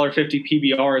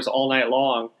 PBRs all night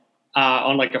long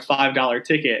on like a $5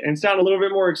 ticket, and it's down a little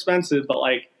bit more expensive, but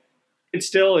like it's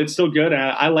still good. And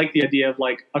I like the idea of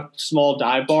like a small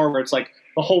dive bar where it's like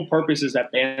the whole purpose is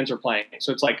that bands are playing.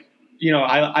 So it's like,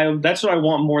 I that's what I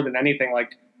want more than anything.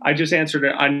 Like, I just answered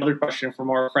another question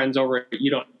from our friends over at You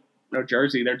Don't Know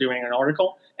Jersey. They're doing an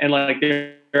article, and like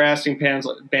they're asking bands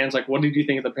like, what did you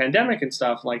think of the pandemic and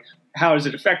stuff? Like, how has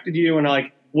it affected you? And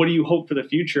like, what do you hope for the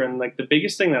future? And like, the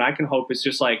biggest thing that I can hope is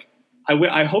just like,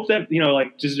 I hope that,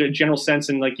 like, just a general sense,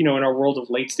 and like, in our world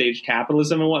of late stage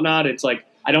capitalism and whatnot, it's like,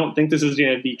 I don't think this is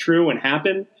going to be true and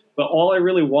happen, but all I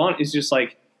really want is just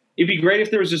like, it'd be great if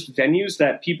there was just venues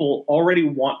that people already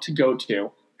want to go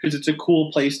to because it's a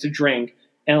cool place to drink,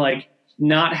 and like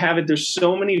not have it. There's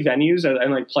so many venues,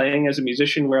 and like playing as a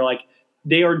musician where like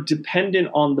they are dependent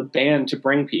on the band to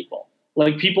bring people.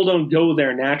 Like, people don't go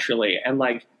there naturally. And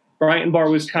like Brighton Bar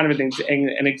was kind of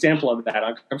an example of that.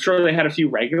 I'm sure they had a few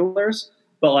regulars,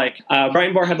 but like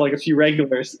Brighton Bar had like a few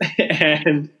regulars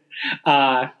and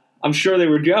I'm sure they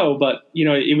were Joe, but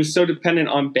it was so dependent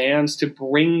on bands to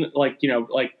bring like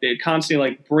they constantly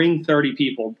like bring 30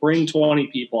 people, bring 20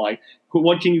 people. Like,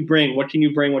 what can you bring? What can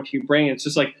you bring? What can you bring? It's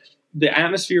just like the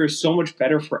atmosphere is so much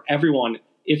better for everyone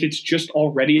if it's just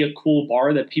already a cool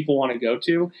bar that people want to go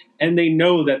to, and they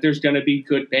know that there's going to be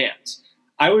good bands.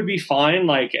 I would be fine,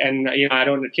 like, and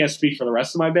can't speak for the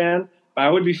rest of my band, but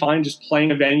I would be fine just playing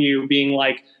a venue being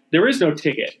like, there is no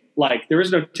ticket. Like, you're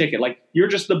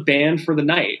just the band for the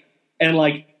night. And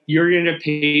like, you're going to get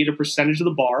paid a percentage of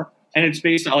the bar. And it's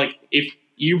based on like, if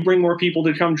you bring more people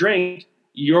to come drink,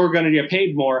 you're going to get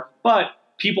paid more. But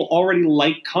people already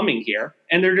like coming here,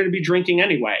 and they're going to be drinking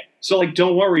anyway. So like,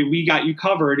 don't worry, we got you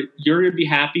covered. You're going to be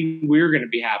happy. We're going to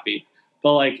be happy.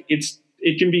 But like,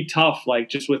 it can be tough, like,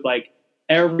 just with like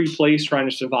every place trying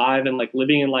to survive and like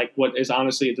living in like what is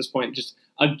honestly at this point just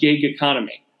a gig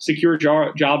economy. Secure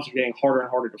jobs are getting harder and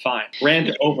harder to find.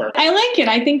 Rant over. I like it.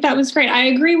 I think that was great. I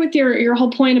agree with your whole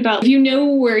point about if you know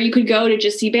where you could go to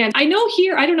just see bands. I know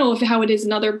here, I don't know how it is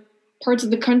in other parts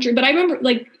of the country, but I remember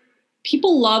like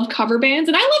people love cover bands,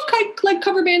 and I love like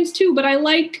cover bands too, but I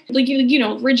like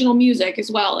original music as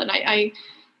well. And I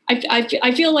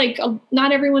feel like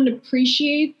not everyone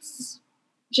appreciates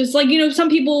just like, some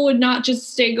people would not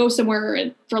just go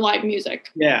somewhere for live music.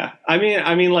 Yeah. I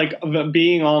mean, like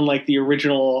being on like the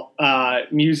original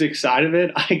music side of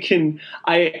it,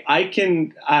 I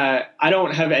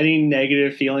don't have any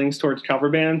negative feelings towards cover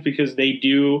bands, because they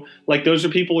do, like, those are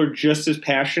people who are just as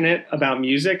passionate about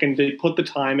music, and they put the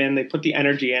time in, they put the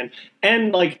energy in,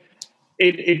 and like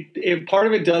it part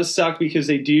of it does suck because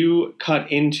they do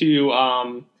cut into,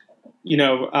 I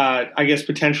guess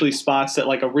potentially spots that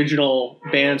like original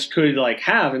bands could like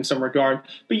have in some regard,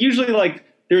 but usually like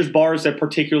there's bars that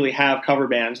particularly have cover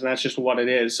bands, and that's just what it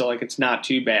is. So like it's not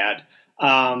too bad.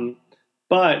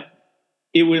 But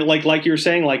it would like you were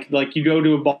saying, like you go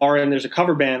to a bar and there's a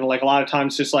cover band, and like a lot of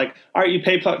times just like, all right, you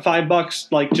pay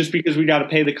 $5 like just because we got to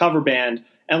pay the cover band,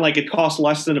 and like it costs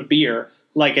less than a beer,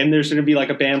 like, and there's going to be like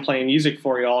a band playing music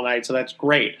for you all night, so that's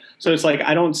great. So it's like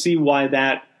I don't see why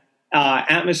that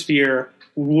atmosphere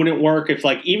wouldn't work if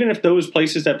like even if those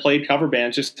places that played cover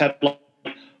bands just had like,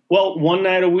 well, one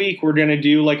night a week we're going to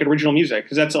do like original music,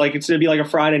 because that's like it's going to be like a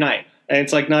Friday night. And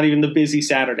it's like not even the busy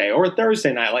Saturday or a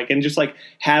Thursday night, like, and just like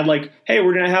had like, hey,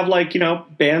 we're gonna have like, you know,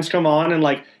 bands come on, and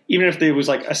like even if there was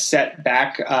like a set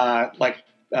back, I'm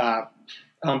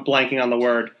blanking on the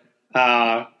word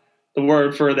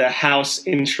for the house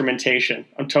instrumentation.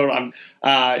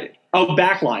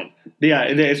 Backline. Yeah,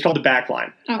 it's called the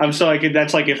backline. Okay. So like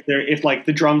that's like if like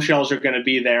the drum shells are going to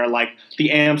be there, like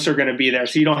the amps are going to be there,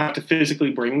 so you don't have to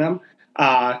physically bring them.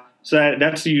 So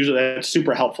that's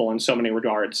super helpful in so many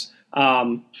regards.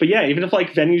 But yeah, even if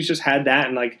like venues just had that,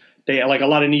 and like they like a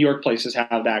lot of New York places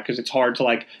have that because it's hard to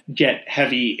like get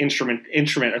heavy instrument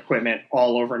equipment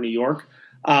all over New York.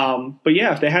 But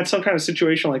yeah, if they had some kind of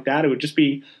situation like that, it would just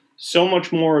be so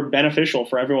much more beneficial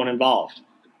for everyone involved.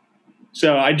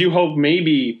 So I do hope,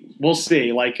 maybe we'll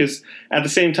see, like, because at the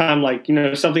same time, like, you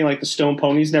know, something like the Stone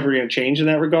Pony's never going to change in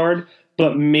that regard.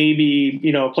 But maybe,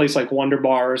 you know, a place like Wonder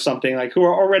Bar or something, like, who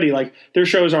are already like their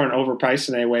shows aren't overpriced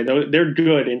in any way. They're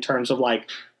good in terms of like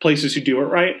places who do it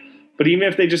right. But even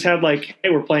if they just had like, hey,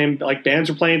 we're playing, like bands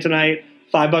are playing tonight,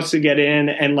 $5 to get in,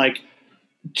 and like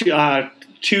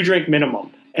 2 drink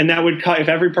minimum, and that would cut if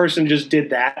every person just did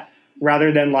that,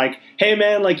 rather than like, hey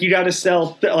man, like you got to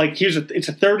sell like it's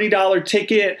a $30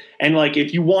 ticket, and like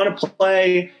if you want to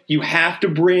play, you have to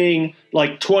bring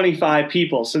like 25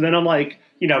 people. So then I'm like,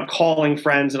 you know, calling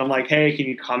friends, and I'm like, hey, can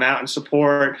you come out and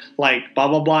support, like, blah,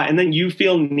 blah, blah. And then you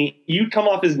you come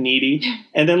off as needy,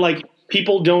 and then like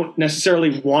people don't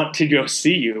necessarily want to go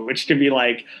see you, which can be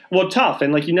like, well, tough.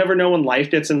 And like, you never know when life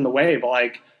gets in the way, but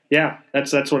like, yeah,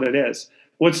 that's what it is.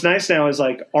 What's nice now is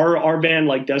like our band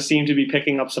like does seem to be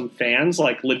picking up some fans,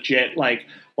 like legit, like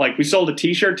we sold a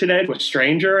t-shirt today with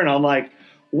Stranger, and I'm like,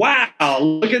 wow,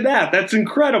 look at that. That's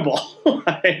incredible.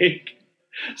 Like,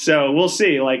 so we'll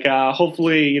see. Like,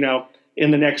 hopefully, you know, in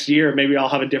the next year, maybe I'll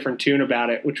have a different tune about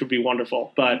it, which would be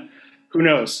wonderful. But who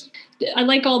knows? I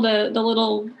like all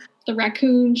the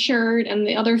raccoon shirt, and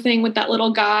the other thing with that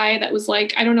little guy that was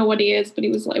like, I don't know what he is, but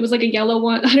it was like a yellow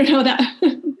one. I don't know that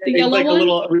the yellow like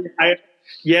one.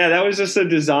 Yeah, that was just a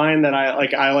design that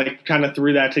I kind of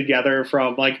threw that together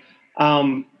from like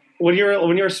when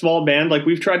you're a small band, like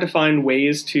we've tried to find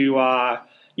ways to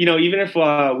you know, even if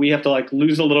we have to like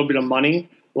lose a little bit of money,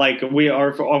 like we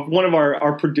are, one of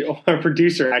our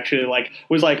producer actually like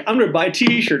was like, I'm gonna buy a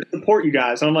t-shirt to support you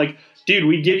guys, and I'm like, dude,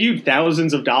 we give you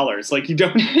thousands of dollars, like you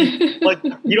don't like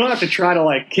you don't have to try to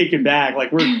like kick it back,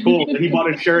 like we're cool. But he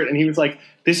bought a shirt, and he was like,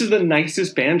 this is the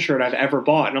nicest band shirt I've ever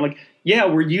bought, and I'm like, yeah,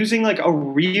 we're using like a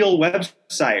real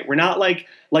website. We're not like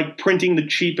printing the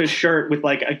cheapest shirt with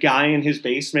like a guy in his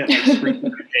basement like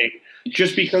screaming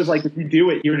just because like if you do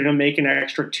it, you're gonna make an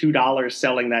extra $2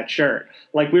 selling that shirt.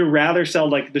 Like we'd rather sell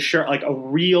like the shirt, like a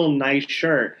real nice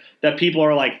shirt that people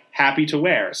are like happy to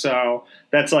wear. So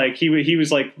that's like he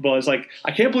was like,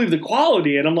 I can't believe the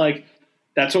quality, and I'm like,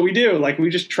 that's what we do. Like we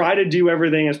just try to do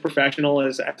everything as professional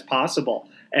as possible.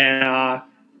 And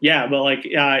yeah, but like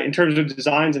in terms of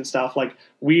designs and stuff, like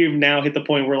we've now hit the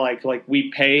point where like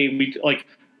we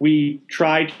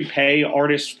try to pay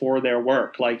artists for their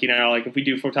work. Like, you know, like if we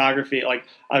do photography, like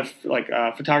a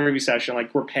photography session,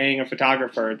 like we're paying a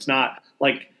photographer. It's not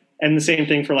like, and the same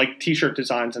thing for like t-shirt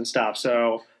designs and stuff.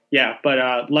 So yeah,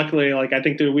 but luckily, like I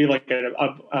think that we have like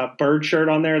a bird shirt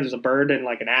on there. There's a bird and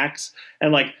like an axe,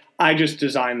 and like I just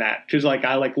designed that because like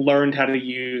I like learned how to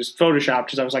use Photoshop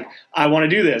because I was like, I want to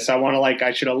do this. I want to like,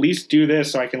 I should at least do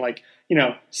this so I can like, you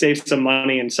know, save some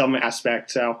money in some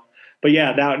aspect. So, but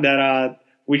yeah, that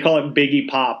we call it Biggie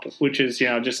Pop, which is, you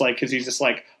know, just like, cause he's just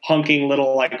like hunking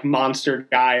little like monster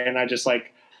guy. And I just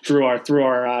like threw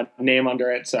our name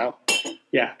under it. So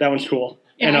yeah, that one's cool.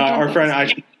 Yeah, and our friend,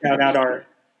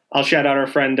 I'll shout out our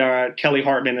friend, Kelly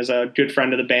Hartman is a good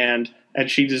friend of the band,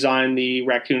 and she designed the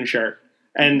raccoon shirt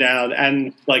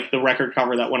and like the record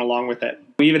cover that went along with it.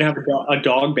 We even have a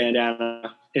dog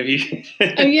bandana. If you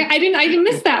Oh yeah, I didn't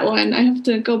miss that one. I have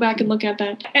to go back and look at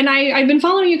that. And I've been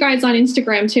following you guys on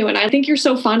Instagram too, and I think you're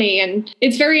so funny and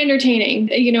it's very entertaining.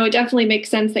 You know, it definitely makes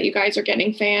sense that you guys are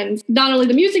getting fans. Not only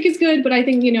the music is good, but I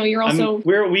think, you know, you're also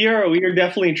we are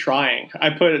definitely trying.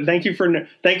 Thank you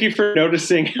for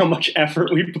noticing how much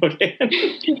effort we put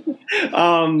in.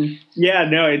 Yeah,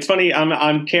 no, it's funny.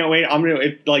 I'm can't wait. I'm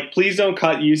gonna please don't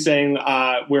cut you saying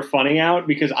we're funny out,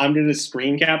 because I'm gonna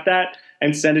screen cap that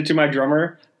and send it to my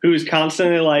drummer, who's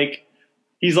constantly like,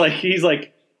 he's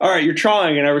like, all right, you're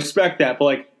trying, and I respect that, but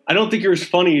like, I don't think you're as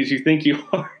funny as you think you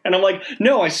are. And I'm like,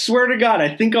 no, I swear to God,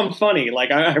 I think I'm funny.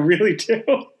 Like, I really do.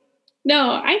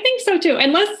 No, I think so too.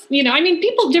 Unless, you know, I mean,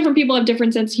 different people have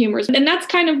different sense of humor. And that's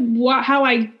kind of how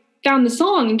I found the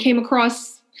song and came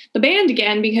across the band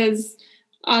again, because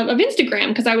of Instagram,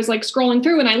 because I was like scrolling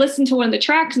through and I listened to one of the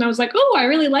tracks and I was like, oh, I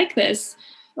really like this.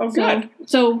 Oh, good.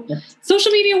 So social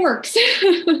media works.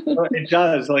 It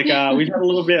does. Like, we've had a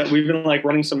little bit, we've been like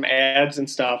running some ads and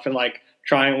stuff, and like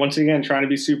trying to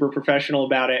be super professional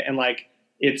about it. And like,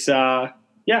 it seems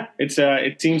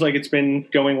like it's been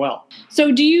going well.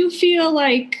 So do you feel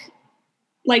like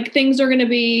things are going to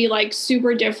be like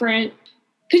super different?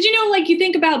 Because, you know, like you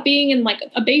think about being in like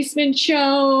a basement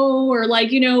show or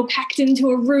like, you know, packed into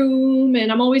a room. And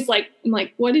I'm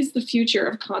like, what is the future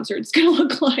of concerts going to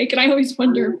look like? And I always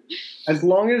wonder. As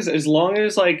long as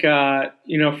like,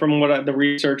 you know, from the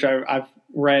research I've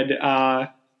read, I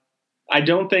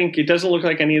don't think it doesn't look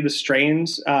like any of the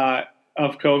strains of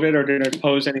COVID are going to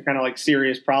pose any kind of like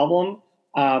serious problem.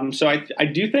 So I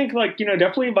do think, like, you know,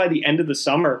 definitely by the end of the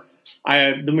summer,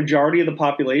 the majority of the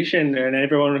population and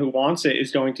everyone who wants it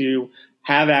is going to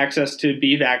have access to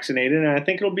be vaccinated. And I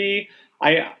think it'll be,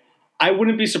 I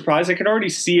wouldn't be surprised. I could already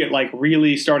see it like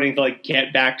really starting to like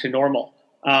get back to normal.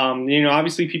 You know,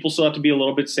 obviously people still have to be a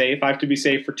little bit safe. I have to be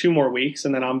safe for 2 more weeks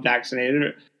and then I'm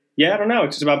vaccinated. Yeah, I don't know.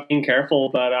 It's just about being careful.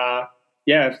 But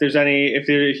yeah,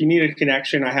 if you need a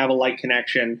connection, I have a light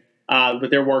connection.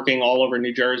 But they're working all over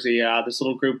New Jersey. This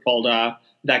little group called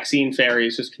Vaccine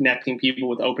Fairies, just connecting people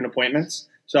with open appointments.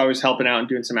 So I was helping out and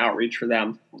doing some outreach for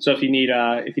them. So if you need,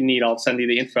 I'll send you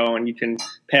the info and you can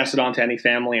pass it on to any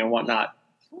family and whatnot.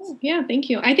 Oh, yeah, thank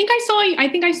you. I think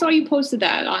I saw you posted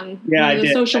that on one of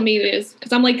the social medias,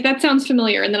 because I'm like, that sounds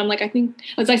familiar. And then I'm like, I think,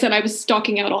 as I said, I was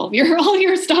stalking out all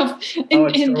your stuff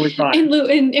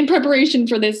in preparation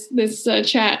for this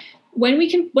chat. When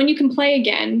you can play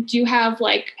again, do you have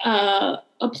like a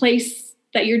place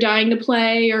that you're dying to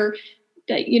play, or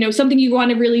that, you know, something you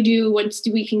want to really do once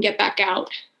we can get back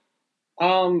out?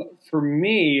 For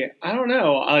me, I don't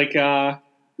know. Like,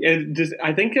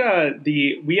 I think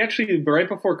we actually, right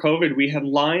before COVID, we had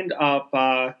lined up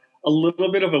a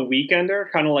little bit of a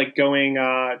weekender, kind of like going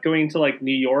to like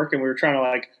New York, and we were trying to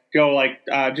like go like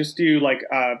just do like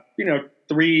you know,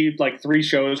 three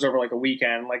shows over like a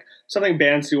weekend, like something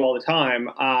bands do all the time.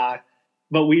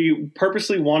 But we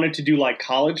purposely wanted to do like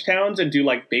college towns and do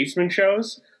like basement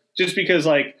shows, just because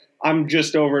like I'm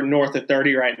just over north of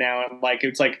 30 right now, and like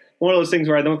it's like one of those things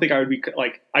where I don't think I would be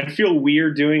like, I'd feel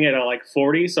weird doing it at like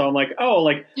 40. So I'm like, oh,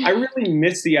 like I really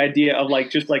miss the idea of like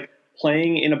just like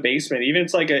playing in a basement, even if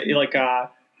it's like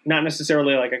not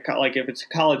necessarily like like if it's a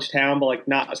college town, but like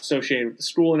not associated with the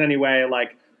school in any way.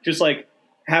 Like just like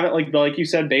have it like you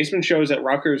said, basement shows at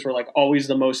Rutgers were like always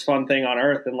the most fun thing on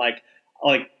earth, and like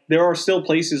there are still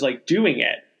places like doing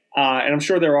it. And I'm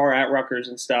sure there are at Rutgers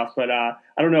and stuff, but I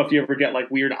don't know if you ever get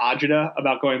like weird agita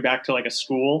about going back to like a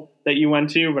school that you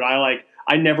went to, but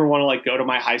I never want to like go to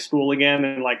my high school again.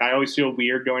 And like, I always feel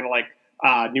weird going to like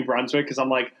New Brunswick, because I'm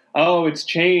like, oh, it's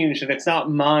changed and it's not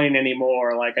mine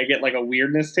anymore. Like I get like a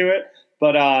weirdness to it,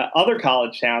 but other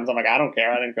college towns, I'm like, I don't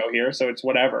care. I didn't go here. So it's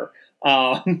whatever.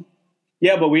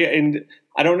 Yeah, but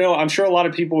I don't know. I'm sure a lot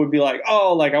of people would be like,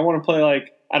 oh, like I want to play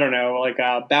like, I don't know, like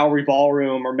Bowery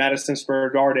Ballroom or Madison Square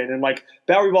Garden. And like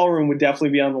Bowery Ballroom would definitely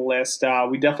be on the list.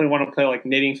 We definitely want to play like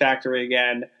Knitting Factory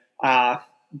again.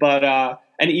 And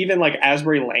even like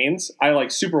Asbury Lanes, I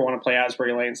like super want to play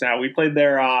Asbury Lanes now. We played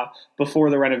there before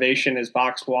the renovation as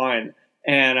Box Wine.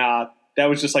 And that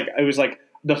was just like, it was like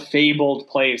the fabled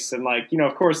place. And like, you know,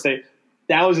 of course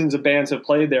thousands of bands have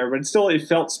played there, but still it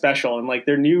felt special. And like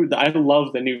I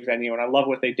love the new venue and I love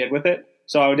what they did with it.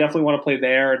 So I would definitely want to play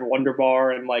there and Wonder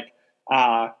Bar, and like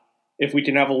if we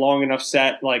can have a long enough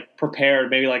set like prepared,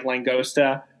 maybe like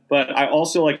Langosta. But I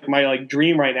also like my like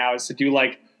dream right now is to do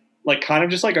like kind of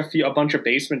just like a bunch of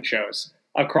basement shows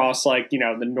across like, you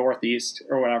know, the Northeast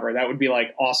or whatever. That would be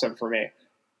like awesome for me.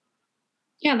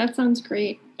 Yeah, that sounds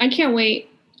great. I can't wait.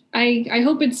 I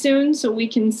hope it's soon so we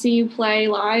can see you play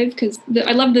live, because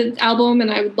I love the album and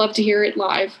I would love to hear it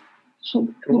live. Cool.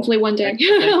 Hopefully one day.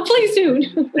 Hopefully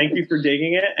soon. Thank you for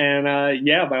digging it. And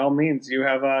yeah, by all means, you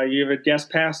have a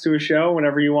guest pass to a show.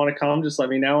 Whenever you want to come, just let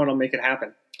me know and I'll make it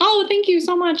happen. Oh, thank you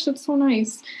so much. That's so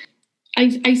nice.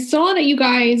 I saw that you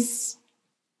guys,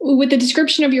 with the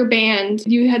description of your band,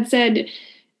 you had said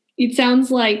it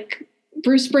sounds like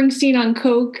Bruce Springsteen on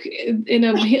coke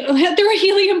through a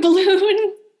helium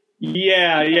balloon.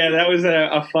 Yeah, that was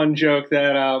a fun joke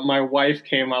that my wife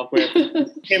came up with.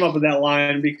 Came up with that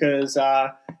line because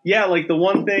like the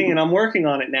one thing, and I'm working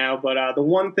on it now, but the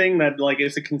one thing that like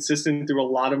is a consistent through a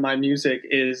lot of my music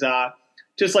is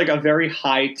just like a very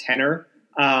high tenor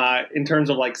in terms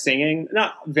of like singing.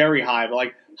 Not very high, but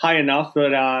like high enough.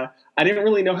 But I didn't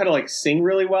really know how to like sing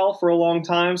really well for a long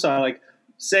time, so I like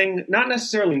sang not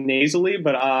necessarily nasally,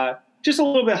 but just a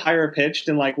little bit higher pitched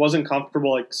and like wasn't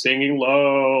comfortable like singing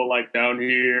low like down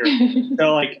here.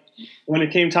 So like when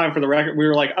it came time for the record, we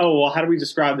were like, oh well, how do we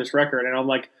describe this record? And I'm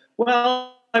like,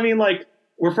 well, I mean, like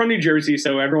we're from New Jersey,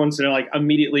 so everyone's gonna like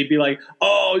immediately be like,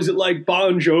 oh, is it like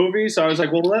Bon Jovi? So I was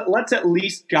like, well, let's at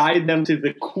least guide them to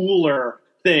the cooler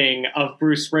thing of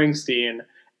Bruce Springsteen.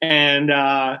 And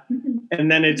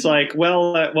then it's like,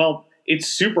 well. It's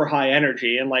super high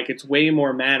energy and like it's way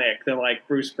more manic than like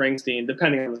Bruce Springsteen,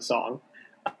 depending on the song.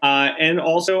 And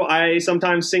also, I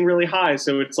sometimes sing really high,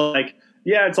 so it's like,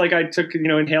 yeah, it's like I took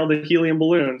inhaled a helium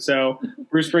balloon. So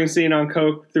Bruce Springsteen on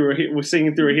coke was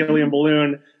singing through a helium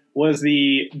balloon was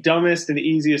the dumbest and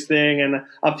easiest thing, and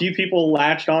a few people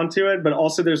latched onto it. But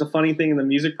also, there's a funny thing in the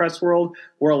music press world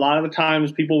where a lot of the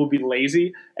times people will be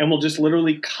lazy and will just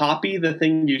literally copy the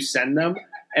thing you send them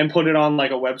and put it on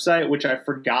like a website, which I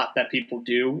forgot that people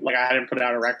do. Like I hadn't put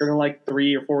out a record in like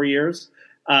 3 or 4 years.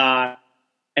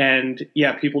 And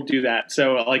yeah, people do that.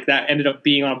 So like that ended up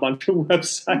being on a bunch of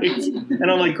websites. And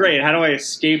I'm like, great, how do I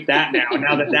escape that now?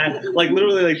 Now that like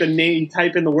literally like the name,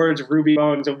 type in the words of Ruby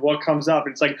Bones of what comes up.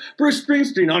 It's like Bruce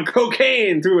Springsteen on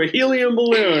cocaine through a helium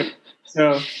balloon.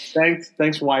 So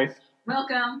thanks wife.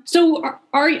 Welcome. So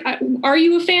are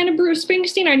you a fan of Bruce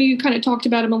Springsteen? I know you kind of talked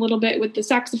about him a little bit with the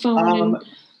saxophone.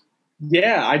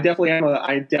 Yeah, I definitely am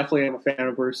a fan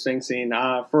of Bruce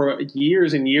Springsteen. For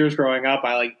years and years growing up,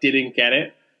 I like didn't get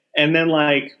it, and then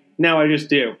like now I just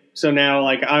do. So now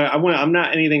like I'm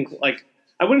not anything like,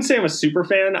 I wouldn't say I'm a super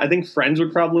fan. I think friends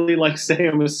would probably like say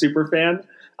I'm a super fan,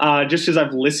 just because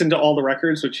I've listened to all the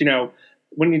records. Which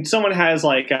when someone has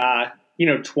like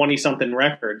 20 something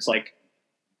records, like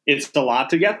it's a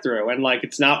lot to get through, and like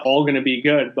it's not all going to be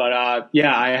good, but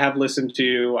yeah, I have listened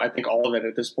to I think all of it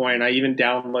at this point. I even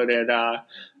downloaded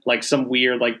like some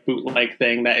weird like bootleg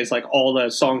thing that is like all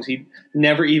the songs he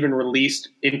never even released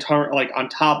like on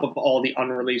top of all the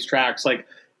unreleased tracks. Like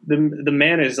the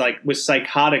man was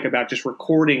psychotic about just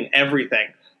recording everything,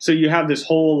 so you have this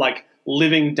whole like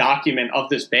living document of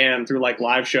this band through like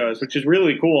live shows, which is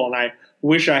really cool, and I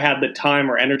wish I had the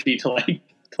time or energy to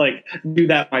like do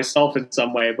that myself in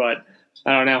some way, but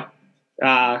I don't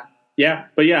know.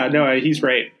 No, he's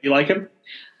great. You like him?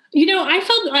 I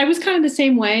felt I was kind of the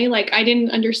same way. Like I didn't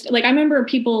understand. Like I remember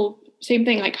people, same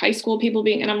thing, like high school people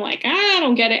being, and I'm like, I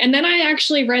don't get it. And then I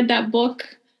actually read that book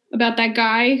about that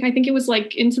guy. I think it was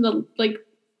like into the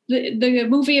the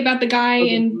movie about the guy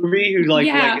movie who like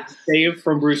saved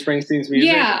from Bruce Springsteen's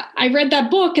music. Yeah, I read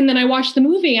that book and then I watched the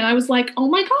movie and I was like, oh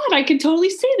my God, I could totally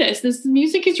see this. This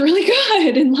music is really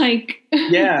good. And like,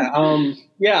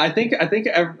 I think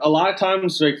a lot of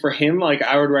times like for him, like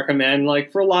I would recommend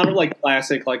like for a lot of like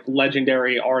classic, like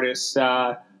legendary artists,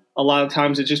 a lot of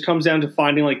times it just comes down to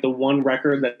finding like the one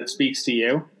record that speaks to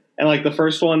you. And like the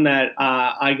first one that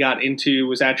I got into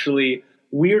was actually,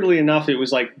 weirdly enough, it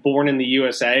was like Born in the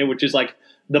USA, which is like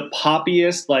the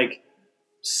poppiest, like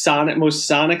most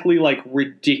sonically like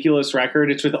ridiculous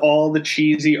record. It's with all the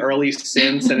cheesy early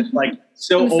synths and it's like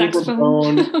so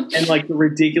overblown and like the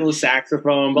ridiculous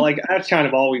saxophone, but like that's kind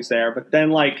of always there. But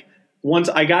then like once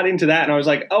I got into that and I was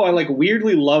like, oh, I like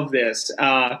weirdly love this.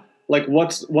 Like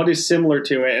what is similar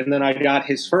to it? And then I got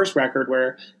his first record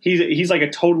where he's like a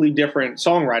totally different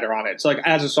songwriter on it. So like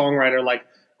as a songwriter, like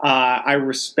I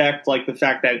respect like the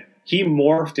fact that he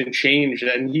morphed and changed,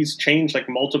 and he's changed like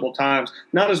multiple times.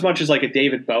 Not as much as like a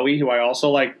David Bowie, who I also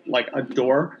like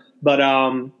adore, but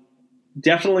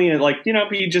definitely like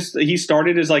he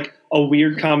started as like a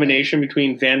weird combination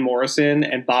between Van Morrison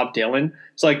and Bob Dylan.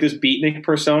 It's like this beatnik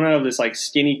persona of this like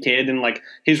skinny kid and like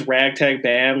his ragtag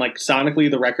band. Like sonically,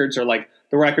 the record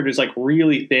is like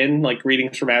really thin, like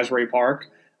Greetings from Asbury Park,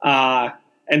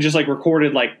 and just like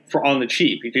recorded like on the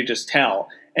cheap. You could just tell.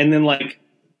 And then like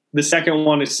the second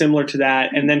one is similar to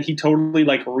that, and then he totally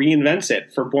like reinvents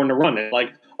it for Born to Run. And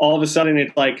like all of a sudden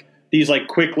it's like these like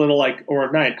quick little like,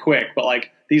 or not quick, but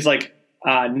like these like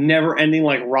never ending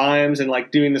like rhymes and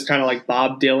like doing this kind of like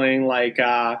Bob Dylan like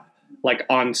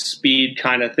on speed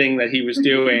kind of thing that he was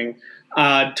doing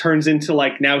turns into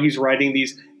like now he's writing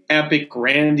these epic,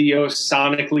 grandiose,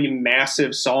 sonically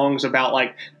massive songs about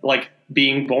like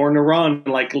being born to run,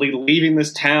 like leaving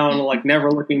this town, like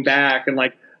never looking back, and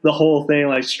like the whole thing,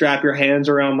 like strap your hands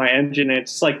around my engine. And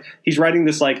it's like he's writing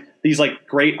this like these like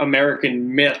great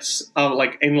American myths of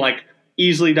like in like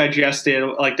easily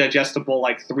digestible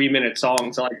like 3-minute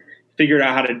songs, and like figured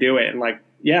out how to do it, and like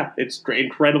yeah, it's great,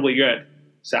 incredibly good.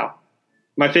 So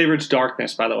my favorite's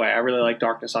Darkness, by the way. I really like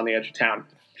Darkness on the Edge of Town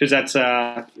because that's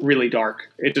really dark.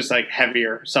 It's just like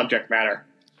heavier subject matter.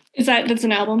 That's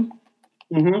an album?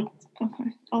 Mm-hmm.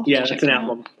 Okay. Yeah, that's an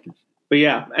album. But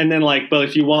yeah, and then like, but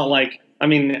if you want like, I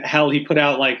mean, hell, he put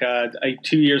out like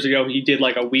 2 years ago, he did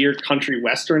like a weird country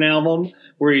western album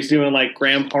where he's doing like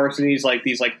Graham Parsons, like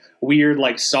these like weird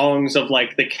like songs of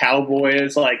like the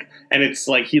Cowboys, like, and it's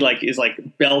like he like is like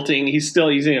belting. He's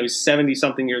 70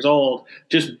 something years old,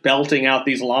 just belting out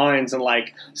these lines and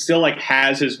like still like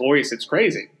has his voice. It's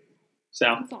crazy.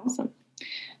 So that's awesome.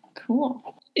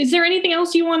 Cool. Is there anything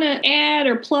else you want to add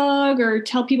or plug or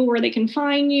tell people where they can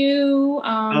find you?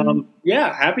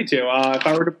 Yeah, happy to. If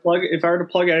I were to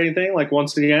plug anything, like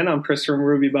once again, I'm Chris from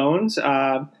Ruby Bones.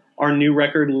 Our new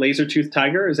record, Lasertooth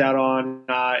Tiger, is out on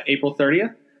April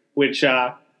 30th, which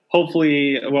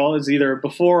hopefully, well, is either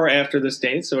before or after this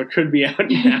date, so it could be out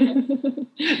now,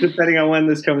 depending on when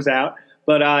this comes out.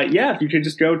 But yeah, if you could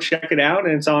just go check it out,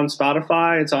 and it's on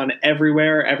Spotify, it's on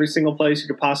everywhere, every single place you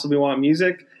could possibly want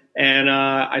music. And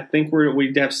I think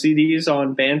we have CDs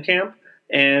on Bandcamp.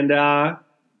 And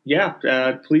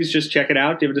please just check it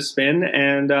out, give it a spin,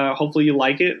 and hopefully you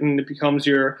like it and it becomes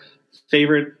your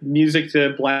favorite music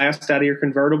to blast out of your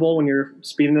convertible when you're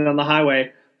speeding on the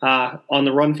highway on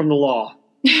the run from the law.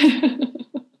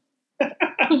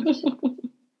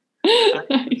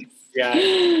 Nice.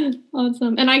 Yeah.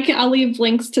 Awesome. And I'll leave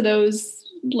links to those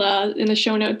in the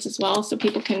show notes as well, so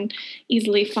people can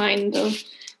easily find your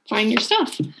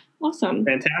stuff. Awesome.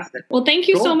 Fantastic. Well, thank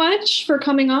you so much for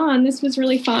coming on. This was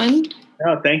really fun.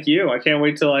 Oh, thank you. I can't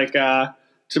wait to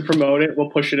to promote it.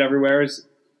 We'll push it everywhere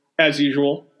as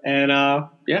usual. And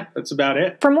that's about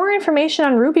it. For more information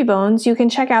on Ruby Bones, you can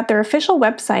check out their official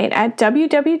website at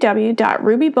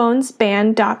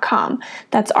www.rubybonesband.com.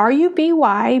 That's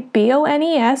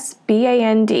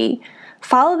RUBYBONESBAND.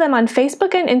 Follow them on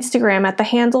Facebook and Instagram at the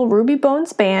handle Ruby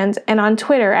Bones Band and on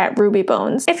Twitter at Ruby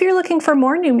Bones. If you're looking for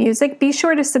more new music, be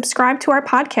sure to subscribe to our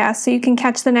podcast so you can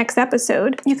catch the next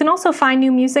episode. You can also find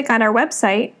new music on our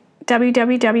website,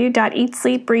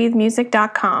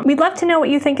 www.eatsleepbreathemusic.com. We'd love to know what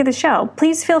you think of the show.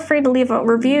 Please feel free to leave a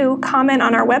review, comment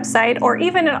on our website, or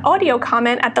even an audio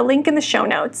comment at the link in the show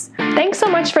notes. Thanks so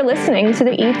much for listening to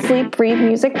the Eat, Sleep, Breathe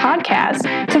Music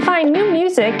podcast. To find new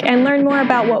music and learn more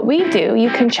about what we do, you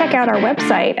can check out our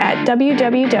website at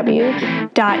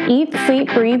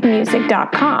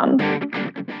www.eatsleepbreathemusic.com.